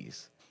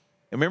keys.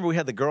 And remember, we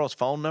had the girl's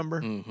phone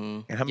number? Mm-hmm.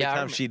 And how many Yeah, I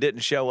times remem- she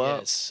didn't show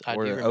up? Yes, I do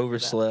Or remember that.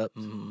 overslept.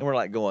 And we're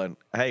like going,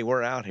 hey,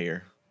 we're out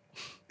here.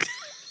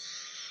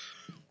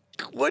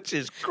 Which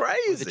is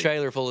crazy. With a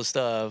trailer full of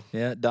stuff.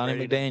 Yeah, Donnie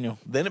Ready to- McDaniel.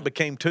 Then it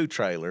became 2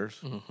 trailers.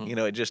 Mm-hmm. You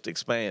know, it just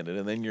expanded.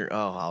 And then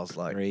I was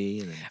like, 3.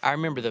 And then I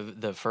remember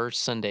the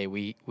first Sunday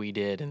we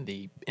did in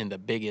the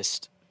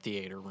biggest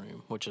theater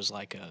room, which was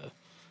like a,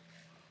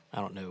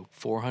 I don't know,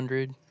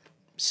 400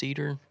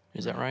 seater.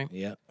 Is that right?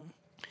 yeah.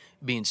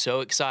 Being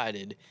so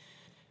excited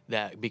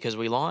that because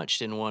we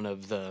launched in one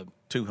of the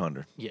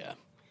 200.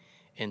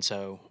 and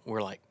so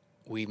we're like,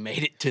 we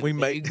made it to We the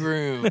made- big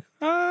room.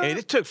 And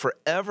it took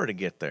forever to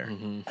get there.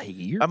 Mm-hmm. A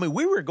year. I mean,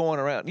 we were going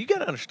around. You got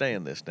to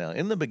understand this now.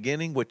 In the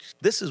beginning, which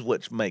this is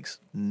what makes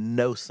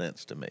no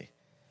sense to me.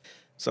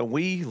 So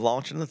we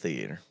launch in the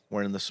theater.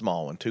 We're in the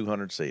small one,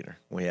 200 seater.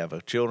 We have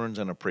a children's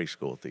and a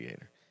preschool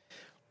theater.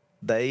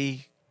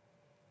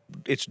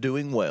 It's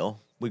doing well.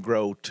 We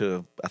grow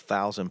to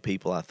 1,000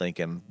 people, I think,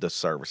 in the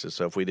services.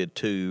 So if we did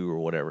 2 or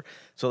whatever,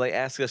 so they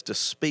ask us to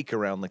speak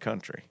around the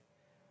country.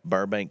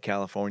 Burbank,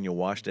 California,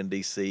 Washington,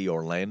 D.C.,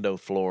 Orlando,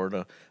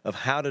 Florida, of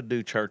how to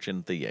do church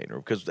in theater.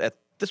 Because at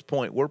this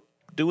point, we're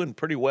doing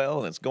pretty well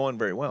and it's going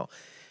very well.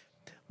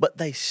 But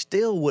they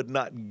still would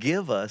not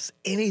give us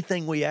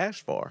anything we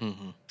asked for.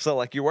 So,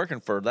 like, you're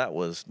working for, that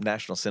was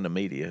National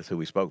Cinemedia, is who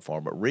we spoke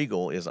for, but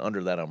Regal is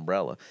under that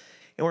umbrella.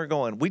 And we're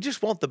going, we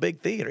just want the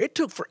big theater. It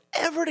took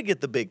forever to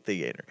get the big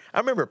theater. I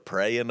remember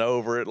praying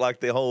over it, like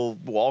the whole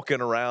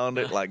walking around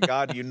it, like,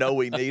 God, you know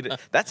we need it.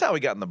 That's how we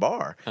got in the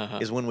bar,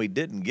 is when we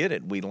didn't get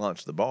it, we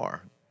launched the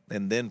bar.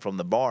 And then from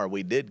the bar,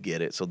 we did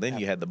get it. So then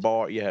you had the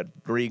bar, you had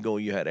Regal,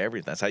 you had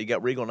everything. That's how you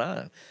got Regal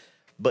 9.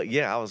 But,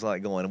 yeah, I was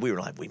like going, we were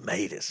like, we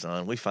made it,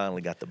 son. We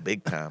finally got the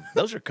big time.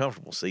 Those are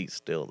comfortable seats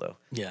still, though.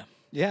 Yeah.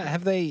 Yeah,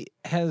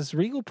 has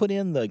Regal put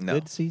in the No.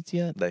 good seats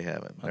yet? They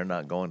haven't. They're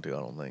not going to, I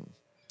don't think.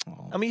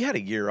 I mean, you had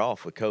a year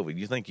off with COVID.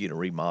 You think you'd have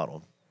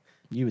remodeled,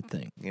 You would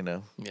think. you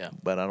know? Yeah.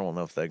 But I don't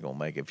know if they're going to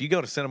make it. If you go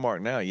to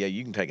Cinemark now, yeah,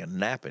 you can take a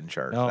nap in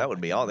church. Oh, That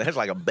would be all. There's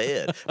like a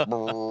bed.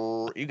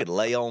 You could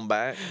lay on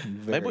back.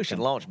 Maybe we should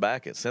launch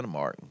back at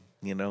Cinemark,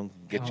 you know,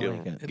 get I you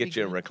like it. get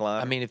you a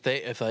recliner. I mean, if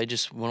they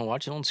just want to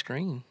watch it on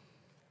screen,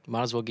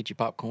 might as well get you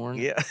popcorn.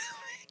 yeah,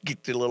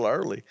 get you a little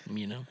early.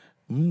 You know.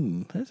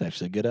 That's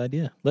actually a good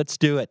idea. Let's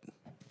do it.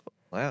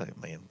 Well,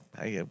 man,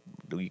 hey,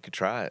 you could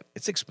try it.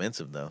 It's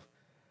expensive, though.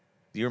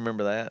 Do you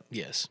remember that?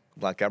 Yes.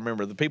 Like, I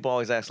remember the people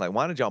always ask, like,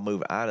 why did y'all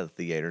move out of the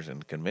theaters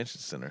and convention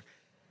center?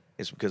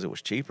 It's because it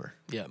was cheaper.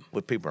 Yeah.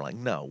 But people are like,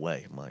 no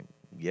way. I'm like,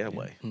 yeah,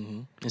 way.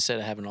 Hmm. Instead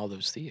of having all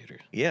those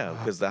theaters. Yeah,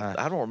 because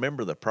I don't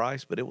remember the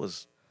price, but it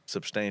was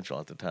substantial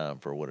at the time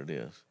for what it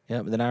is.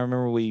 Yeah, but then I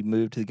remember we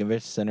moved to the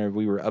convention center.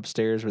 We were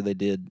upstairs where they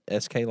did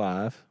SK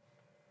Live.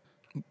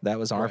 That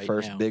was our Right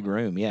first now. big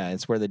room. Yeah,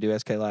 it's where they do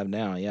SK Live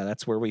now. Yeah,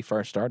 that's where we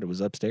first started,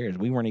 was upstairs.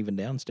 We weren't even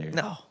downstairs.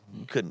 No,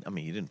 you couldn't. I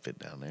mean, you didn't fit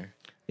down there.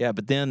 Yeah,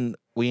 but then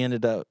we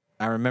ended up,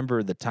 I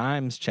remember the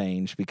times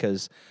changed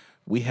because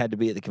we had to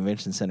be at the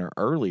convention center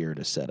earlier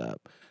to set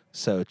up.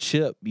 So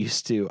Chip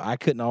I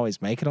couldn't always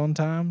make it on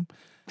time.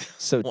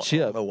 So Well, I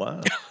Chip don't know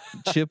why.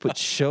 Chip would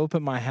show up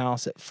at my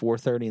house at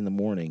 4:30 in the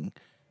morning,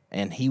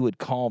 and he would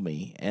call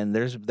me. And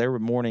there were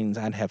mornings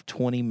I'd have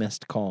 20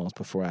 missed calls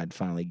before I'd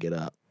finally get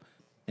up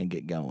and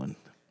get going.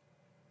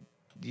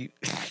 You,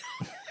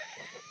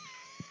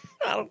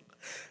 I don't.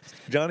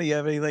 Johnny, you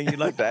have anything you'd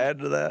like to add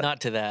to that?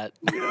 Not to that.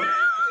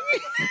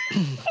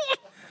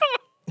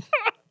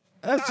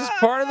 That's just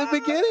part of the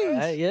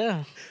beginning.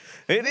 Yeah.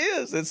 It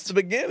is. It's the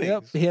beginning.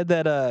 Yep, he had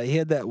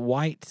that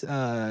white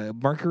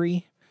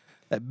Mercury,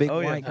 that big Oh,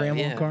 yeah. white grandma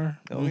yeah. car.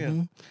 Oh, yeah.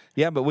 Mhm.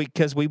 Yeah, but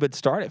because we would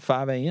start at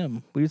 5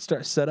 a.m. We would set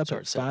up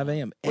Start at setting 5 up.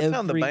 a.m. What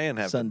time the every band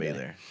have Sunday. to be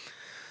there?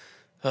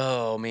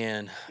 Oh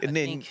man. And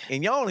then,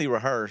 and y'all only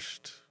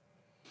rehearsed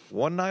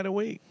one night a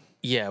week.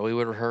 Yeah, we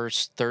would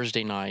rehearse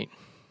Thursday night,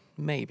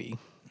 maybe.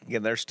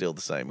 Again, they're still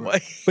the same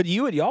way. But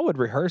y'all would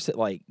rehearse at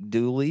like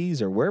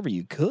Dooley's or wherever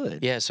you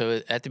could. Yeah.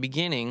 So at the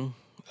beginning,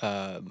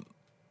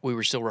 we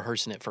were still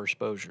rehearsing at First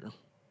Bossier.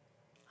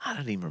 I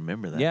don't even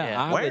remember that. Yeah,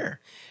 Yeah. I would- Where?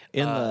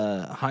 in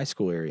the high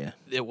school area.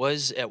 It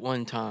was at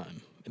one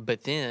time,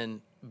 but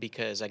then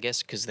because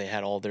they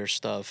had all their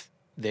stuff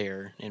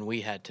there and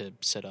we had to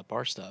set up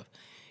our stuff,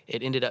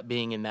 it ended up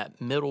being in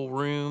that middle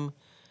room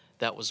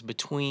that was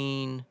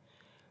between,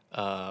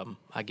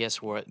 I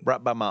guess what?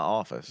 Right by my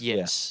office.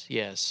 Yes,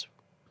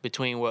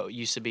 between what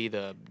used to be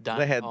the They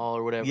dining had hall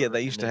or whatever. Yeah,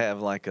 they used and to then-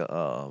 have like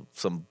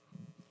some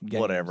Games.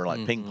 whatever,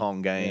 like ping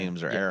pong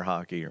games or air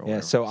hockey or whatever.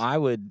 Yeah,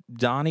 so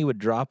Donnie would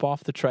drop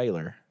off the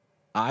trailer.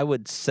 I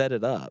would set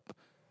it up.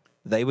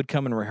 They would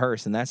come and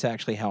rehearse, and that's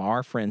actually how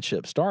our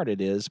friendship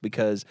started. Is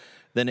because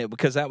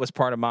that was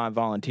part of my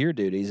volunteer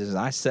duties. Is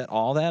I set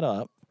all that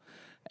up,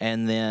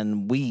 and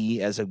then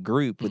we as a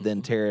group would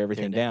then tear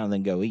everything down and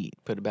then go eat.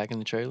 put it back in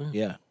the trailer.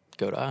 Yeah,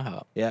 Go to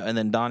IHOP. yeah, and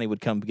then Donnie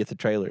would come get the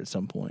trailer at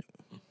some point.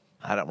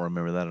 I don't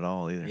remember that at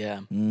all either.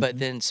 Yeah, Mm-hmm. but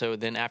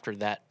then after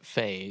that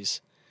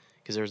phase,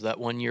 because there was that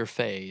 1 year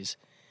phase,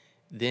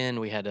 then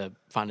we had to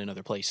find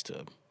another place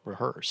to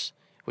rehearse,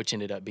 which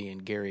ended up being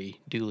Gary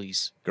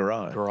Dooley's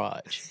garage.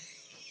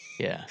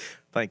 Yeah.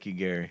 Thank you,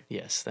 Gary.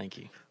 Yes. Thank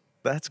you.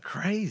 That's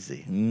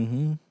crazy.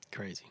 Mm-hmm.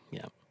 Crazy.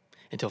 Yeah.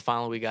 Until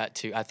finally we got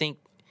to, I think,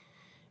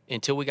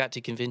 until we got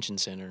to Convention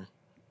Center,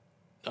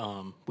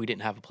 we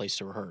didn't have a place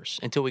to rehearse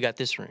until we got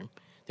this room.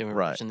 Then we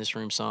Right. rehearsed in this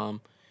room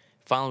some.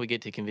 Finally, we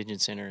get to Convention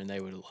Center and they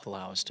would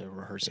allow us to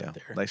rehearse Yeah, up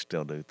there. they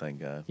still do. Thank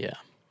God. Yeah.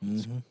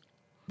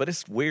 But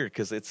it's weird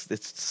because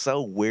it's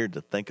so weird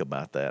to think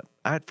about that.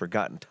 I had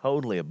forgotten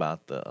totally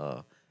about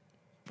the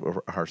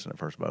rehearsing at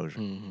First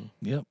Bossier.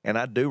 Yep. And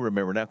I do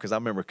remember now because I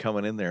remember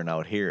coming in there and I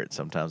would hear it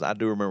sometimes. I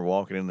do remember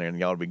walking in there and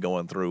y'all would be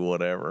going through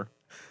whatever.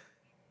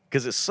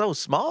 Because it's so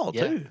small,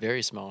 Yeah. too.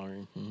 Very small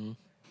room. Hmm.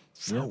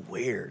 So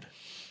weird.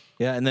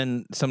 Yeah, and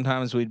then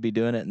sometimes we'd be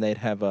doing it, and they'd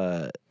have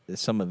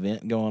some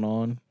event going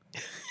on.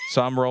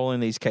 So I'm rolling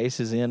these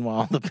cases in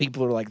while the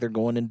people are like they're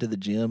going into the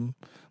gym.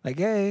 Like,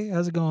 hey,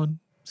 how's it going?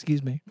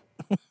 Excuse me.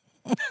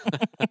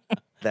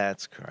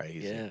 That's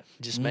crazy. Yeah.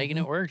 Just making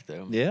it work,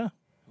 though. Yeah.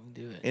 We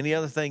do it. Any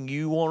other thing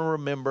you want to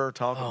remember,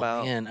 talk Oh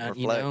about? man,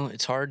 reflect?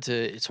 it's hard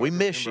to. We to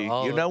miss remember you.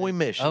 all You of know it. we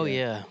miss you. Oh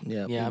yeah,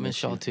 Yeah, we I miss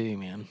miss y'all you. too,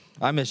 man.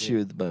 I miss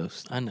you the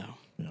most. I know.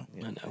 Yeah.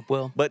 I know.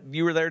 Well, But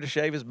you were there to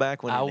shave his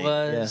back when I he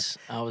needed. was.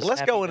 I was.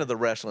 Let's happy go into to- the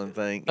wrestling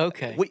thing.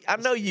 Okay. I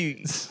know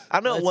you. I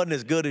know it Let's- wasn't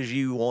as good as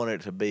you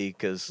wanted it to be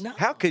because No.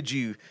 how could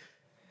you?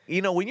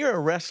 You know, when you're a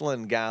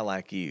wrestling guy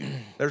like you,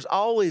 there's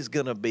always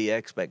going to be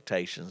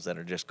expectations that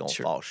are just going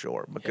to fall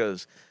short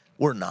because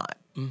we're not.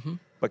 Mm-hmm.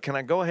 But can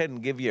I go ahead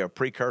and give you a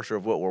precursor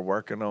of what we're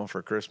working on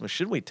for Christmas?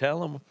 Should we tell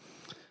them?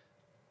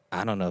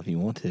 I don't know if you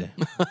want to.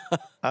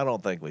 I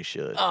don't think we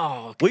should.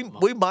 Oh,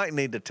 we might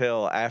need to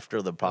tell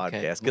after the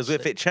podcast because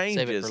if it changes,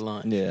 save it for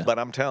lunch. Yeah. But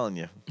I'm telling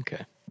you,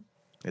 Okay.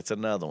 it's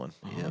another one.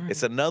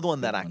 It's another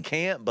one that I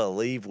can't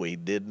believe we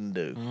didn't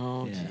do.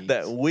 Oh, geez.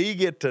 That we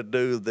get to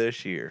do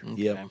this year.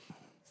 Yep. Okay.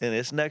 And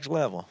it's next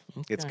level.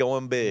 It's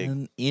going big.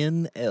 An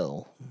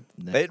NL.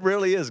 It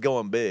really is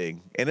going big.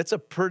 And it's a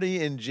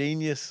pretty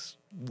ingenious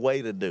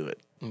way to do it.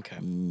 Okay.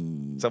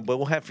 So, but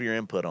we'll have for your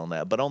input on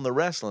that. But on the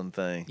wrestling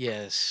thing,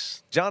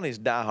 Yes. Johnny's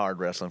diehard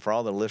wrestling. For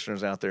all the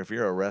listeners out there, if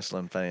you're a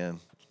wrestling fan,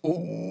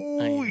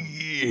 Oh,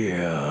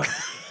 yeah.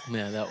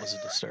 Yeah, that was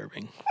a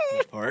disturbing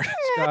part.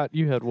 Scott,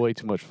 you had way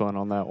too much fun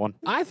on that one.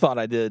 I thought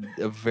I did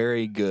a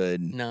very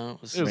good No,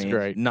 it was It was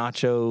great.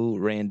 Nacho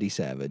Randy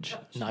Savage.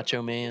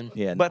 Nacho Man.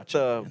 Yeah, But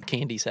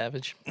Candy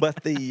Savage.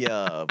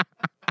 the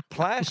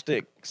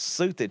plastic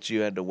suit that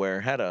you had to wear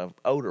had a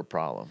odor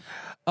problem.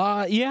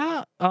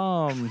 yeah,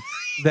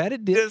 that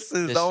it did. This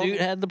is The on, suit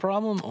had the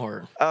problem,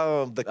 or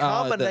the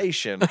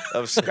combination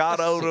of Scott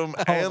Odom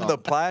and the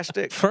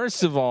plastic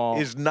First of all,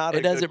 is not. it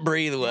a doesn't good,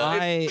 breathe well.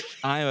 I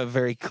am a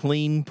very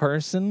clean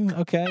person.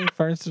 Okay,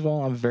 first of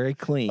all, I'm very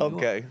clean.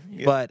 Okay,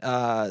 yeah. But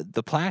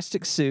the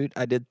plastic suit,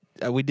 I did.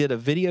 We did a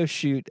video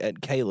shoot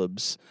at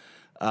Caleb's,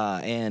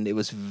 and it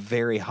was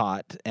very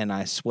hot, and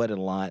I sweated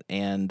a lot.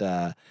 And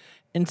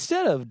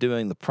instead of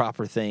doing the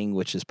proper thing,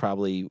 which is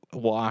probably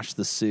wash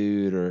the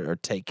suit or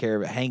take care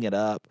of it, hang it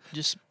up,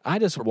 I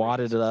just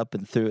wadded it up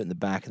and threw it in the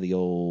back of the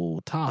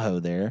old Tahoe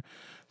there.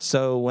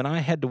 So when I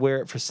had to wear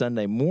it for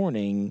Sunday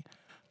morning,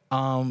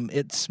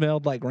 it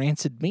smelled like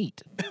rancid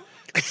meat.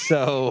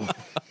 So.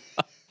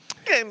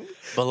 And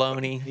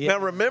Baloney. now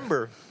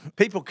remember,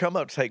 people come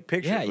up to take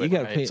pictures. Yeah, you with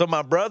gotta me. pay- So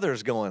my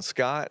brother's going,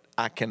 Scott,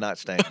 I cannot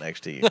stand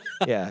next to you.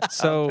 Yeah. I'm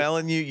So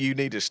telling you, you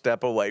need to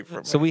step away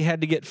from so me. we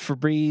had to get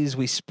Febreze.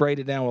 We sprayed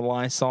it down with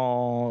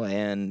Lysol,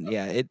 and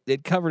yeah,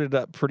 it covered it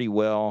up pretty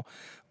well.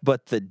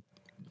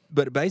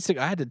 But basically,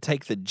 I had to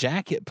take the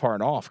jacket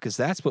part off because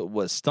that's what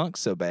was stunk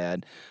so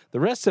bad. The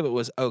rest of it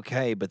was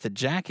okay, but the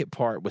jacket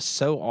part was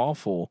so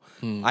awful,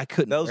 I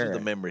couldn't. Those wear are the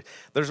it. memories.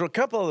 There's a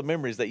couple of the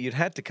memories that you'd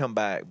had to come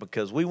back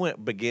because we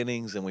went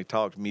beginnings and we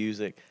talked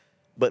music,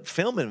 but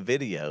filming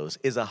videos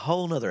is a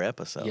whole nother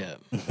episode. Yeah.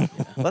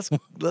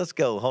 Let's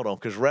go. Hold on,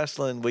 because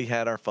wrestling, we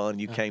had our fun.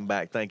 You came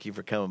back. Thank you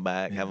for coming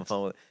back, having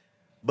fun with it.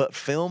 But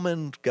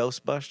filming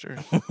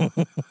Ghostbusters,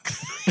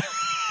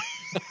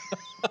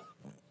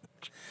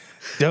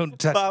 Don't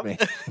touch me.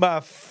 my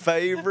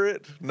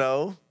favorite.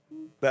 No,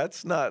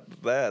 that's not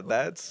that.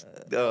 That's Back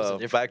to the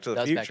that was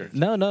Back Future. to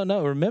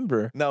No.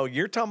 Remember, No,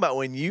 you're talking about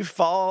when you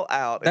fall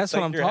out. That's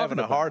and what think I'm you're having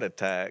talking a about. heart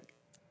attack,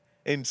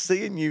 and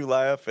seeing you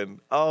laughing.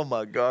 Oh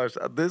my gosh,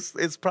 this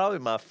it's probably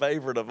my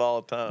favorite of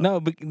all time. no.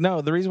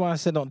 The reason why I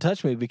said don't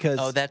touch me because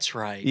Oh, that's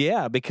right.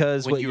 yeah,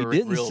 because When what you you were in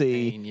didn't real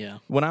see pain, yeah.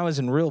 when I was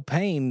in real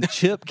pain,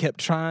 Chip kept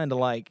trying to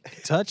like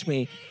touch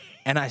me,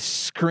 and I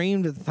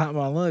screamed at the top of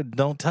my lungs,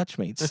 "Don't touch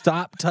me!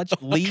 Stop!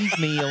 Leave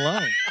me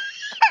alone!"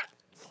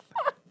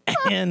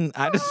 And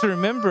I just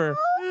remember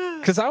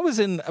because I was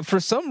for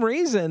some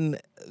reason,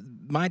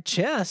 my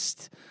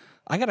chest,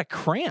 I got a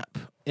cramp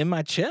in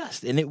my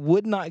chest, and it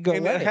would not go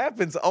and away. it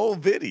happens on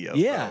video.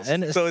 Yeah, though.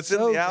 and it's so it's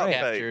so in the great.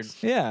 Captured.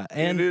 outtakes. Yeah,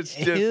 And it's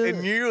just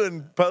and you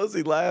and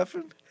Posey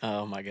laughing.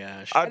 Oh my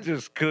gosh. I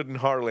just couldn't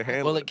hardly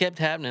handle Well, it. it kept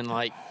happening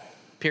like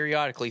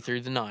periodically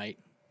through the night.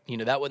 You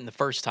know, that wasn't the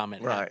first time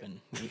it Right.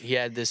 happened. He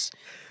had this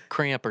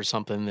cramp or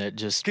something that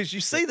just Because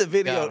you see the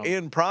video Got 'em.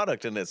 in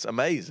product and it's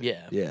amazing.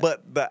 Yeah. Yeah.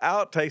 But the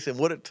outtakes and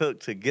what it took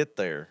to get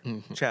there,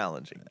 Mm-hmm.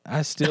 challenging.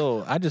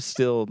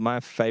 my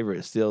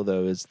favorite still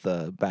though is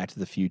the Back to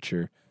the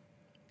Future,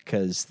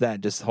 because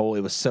that just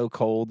it was so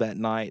cold that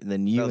night, and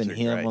then you Those and are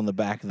him great. on the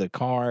back of the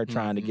car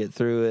trying to get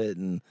through it,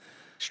 and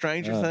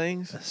Stranger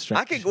Things.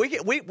 Stranger-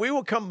 We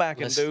will come back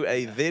and Let's- do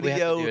a to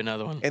video, do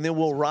another one. and then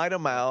we'll write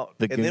them out,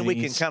 The and then we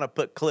can Goonies. kind of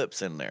put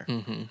clips in there.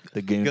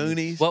 the Goonies.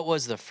 Goonies. What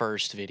was the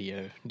first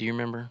video? Do you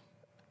remember?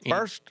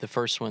 First? The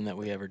first one that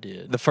we ever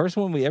did. The first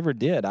one we ever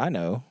did, I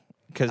know,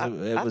 because I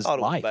it was thought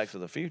it was life. Back to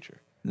the Future.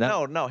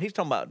 No. No, he's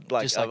talking about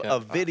like Just a, like a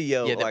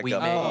video, yeah, that like we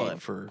a made fun.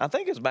 for- I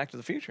think it's Back to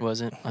the Future.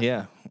 Was it?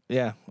 Yeah,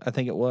 I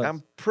think it was.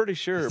 I'm pretty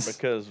sure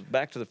because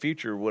Back to the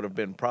Future would have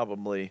been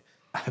probably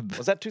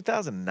was that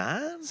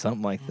 2009?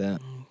 Something like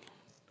that.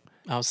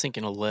 I was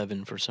thinking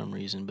 11 for some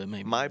reason, but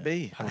maybe Might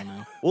be. I don't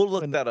know. We'll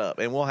look that up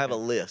and we'll have a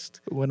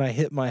list. When I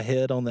hit my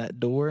head on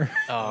that door.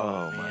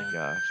 Oh man. my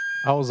gosh,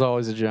 I was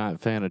always a giant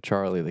fan of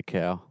Charlie the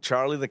Cow.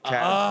 Charlie the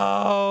Cat.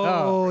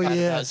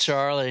 Oh,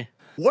 Charlie.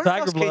 Where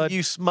Tiger else Blood. can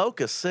you smoke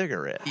a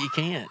cigarette? You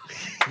can't.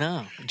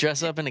 No.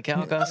 Dress up in a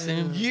cow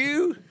costume.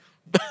 You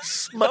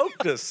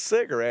smoked a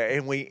cigarette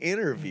and we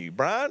interviewed.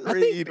 Brian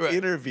Reed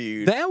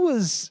interviewed that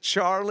was.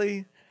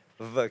 Charlie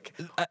the.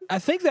 I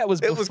think that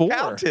was It was before.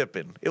 cow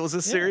tipping. It was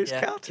a serious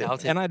Yeah, cow tipping. cow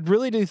tip. And I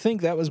really do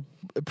think that was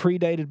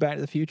predated Back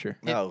to the Future.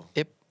 No,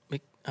 It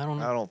I don't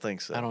know. I don't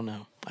think so. I don't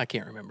know. I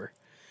can't remember.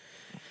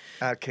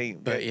 I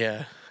can't. But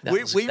yeah, that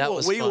we was, we that will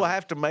was we will fun.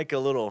 have to make a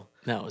little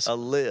That was a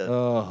list.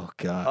 Oh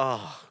God,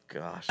 Oh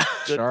gosh,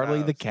 Good Charlie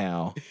the times.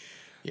 cow.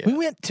 Yeah. We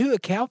went to a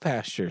cow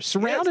pasture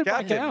surrounded by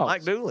Yes, God did. cows.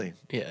 Mike Dooley.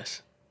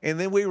 yes. And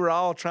then we were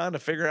all trying to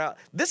figure out.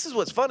 This is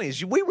what's funny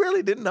is we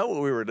really didn't know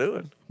what we were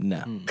doing.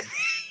 No,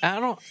 I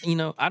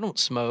don't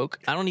smoke.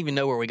 I don't even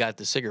know where we got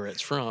the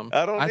cigarettes from.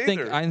 I don't I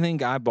either.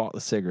 think I bought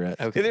the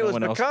cigarette. Okay. and it No was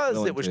one else because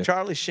willing it was to.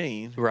 Charlie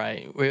Sheen.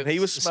 Right. He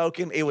was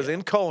smoking. It was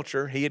in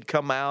culture. He had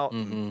come out,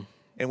 and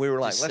we were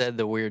like, Just let's, said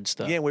the weird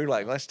stuff. yeah, we were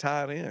like, let's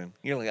tie it in.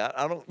 You're like,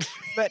 I don't.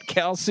 that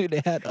cow suit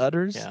had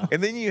udders. Yeah.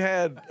 And then you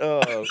had.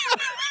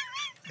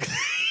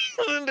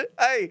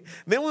 Hey,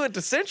 then we went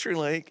to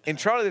CenturyLink, and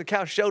Charlie the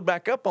Cow showed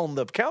back up on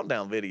the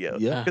countdown video.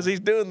 Yeah. because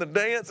he's doing the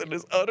dance and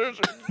his udders.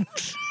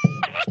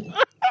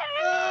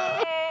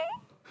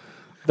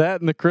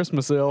 That and the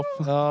Christmas elf.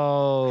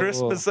 Oh,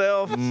 Christmas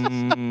elf,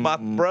 my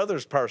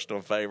brother's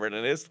personal favorite,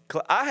 and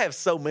I have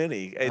so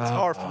many. It's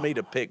hard for me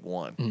to pick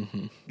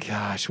one.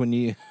 Gosh, when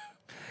you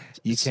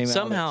came out of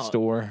Somehow- the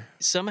store.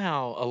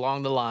 Somehow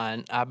along the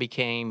line, I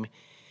became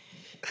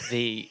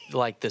the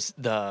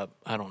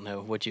I don't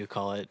know what you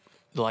call it,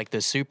 like the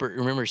super.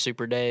 Remember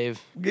Super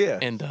Dave? Yeah.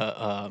 And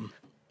the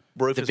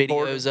Rufus videos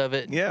Porter. of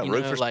it. Yeah, you know,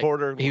 Rufus like,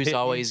 Porter. He was hit me.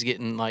 always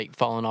getting like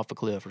falling off a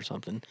cliff or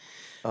something.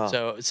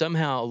 So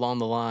somehow along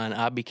the line,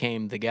 I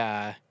became the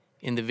guy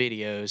in the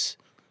videos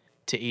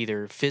to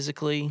either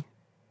physically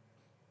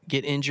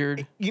get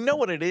injured. You know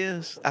what it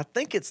is? I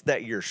think it's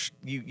that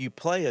you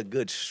play a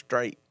good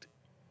straight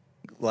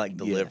like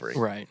delivery.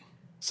 Right.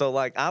 So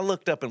like I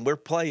looked up and we're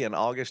playing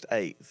August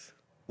 8th.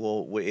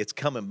 Well, it's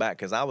coming back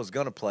because I was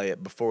going to play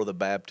it before the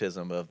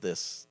baptism of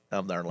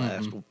our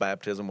last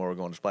baptism where we're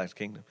going to Splash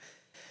Kingdom.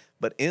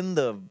 But in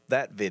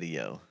that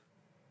video,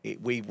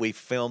 we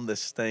filmed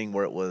this thing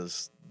where it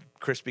was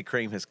Krispy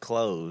Kreme has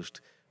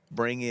closed.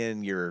 Bring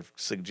in your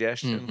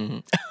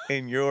suggestion,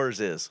 and yours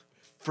is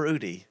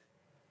fruity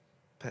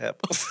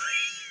pebbles.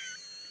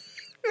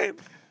 And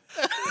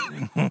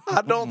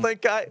I don't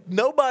think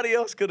nobody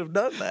else could have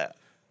done that.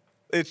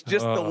 It's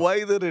just the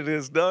way that it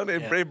is done.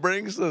 It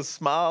brings a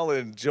smile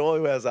and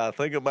joy as I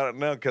think about it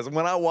now. Because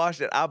when I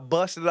watched it, I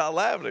busted out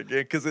laughing again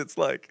because it's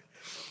like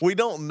we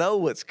don't know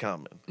what's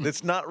coming.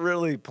 It's not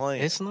really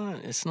planned. It's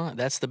not.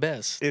 That's the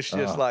best. It's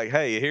just like,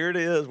 hey, here it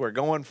is. We're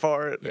going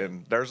for it,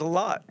 and there's a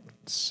lot,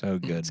 So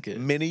good. It's good.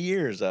 many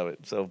years of it.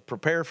 So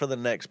prepare for the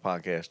next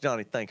podcast,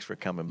 Johnny. Thanks for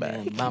coming back.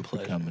 Man, my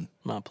pleasure. coming.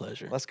 My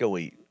pleasure. Let's go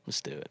eat.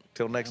 Let's do it.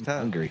 Till next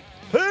time. Hungry.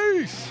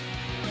 Peace.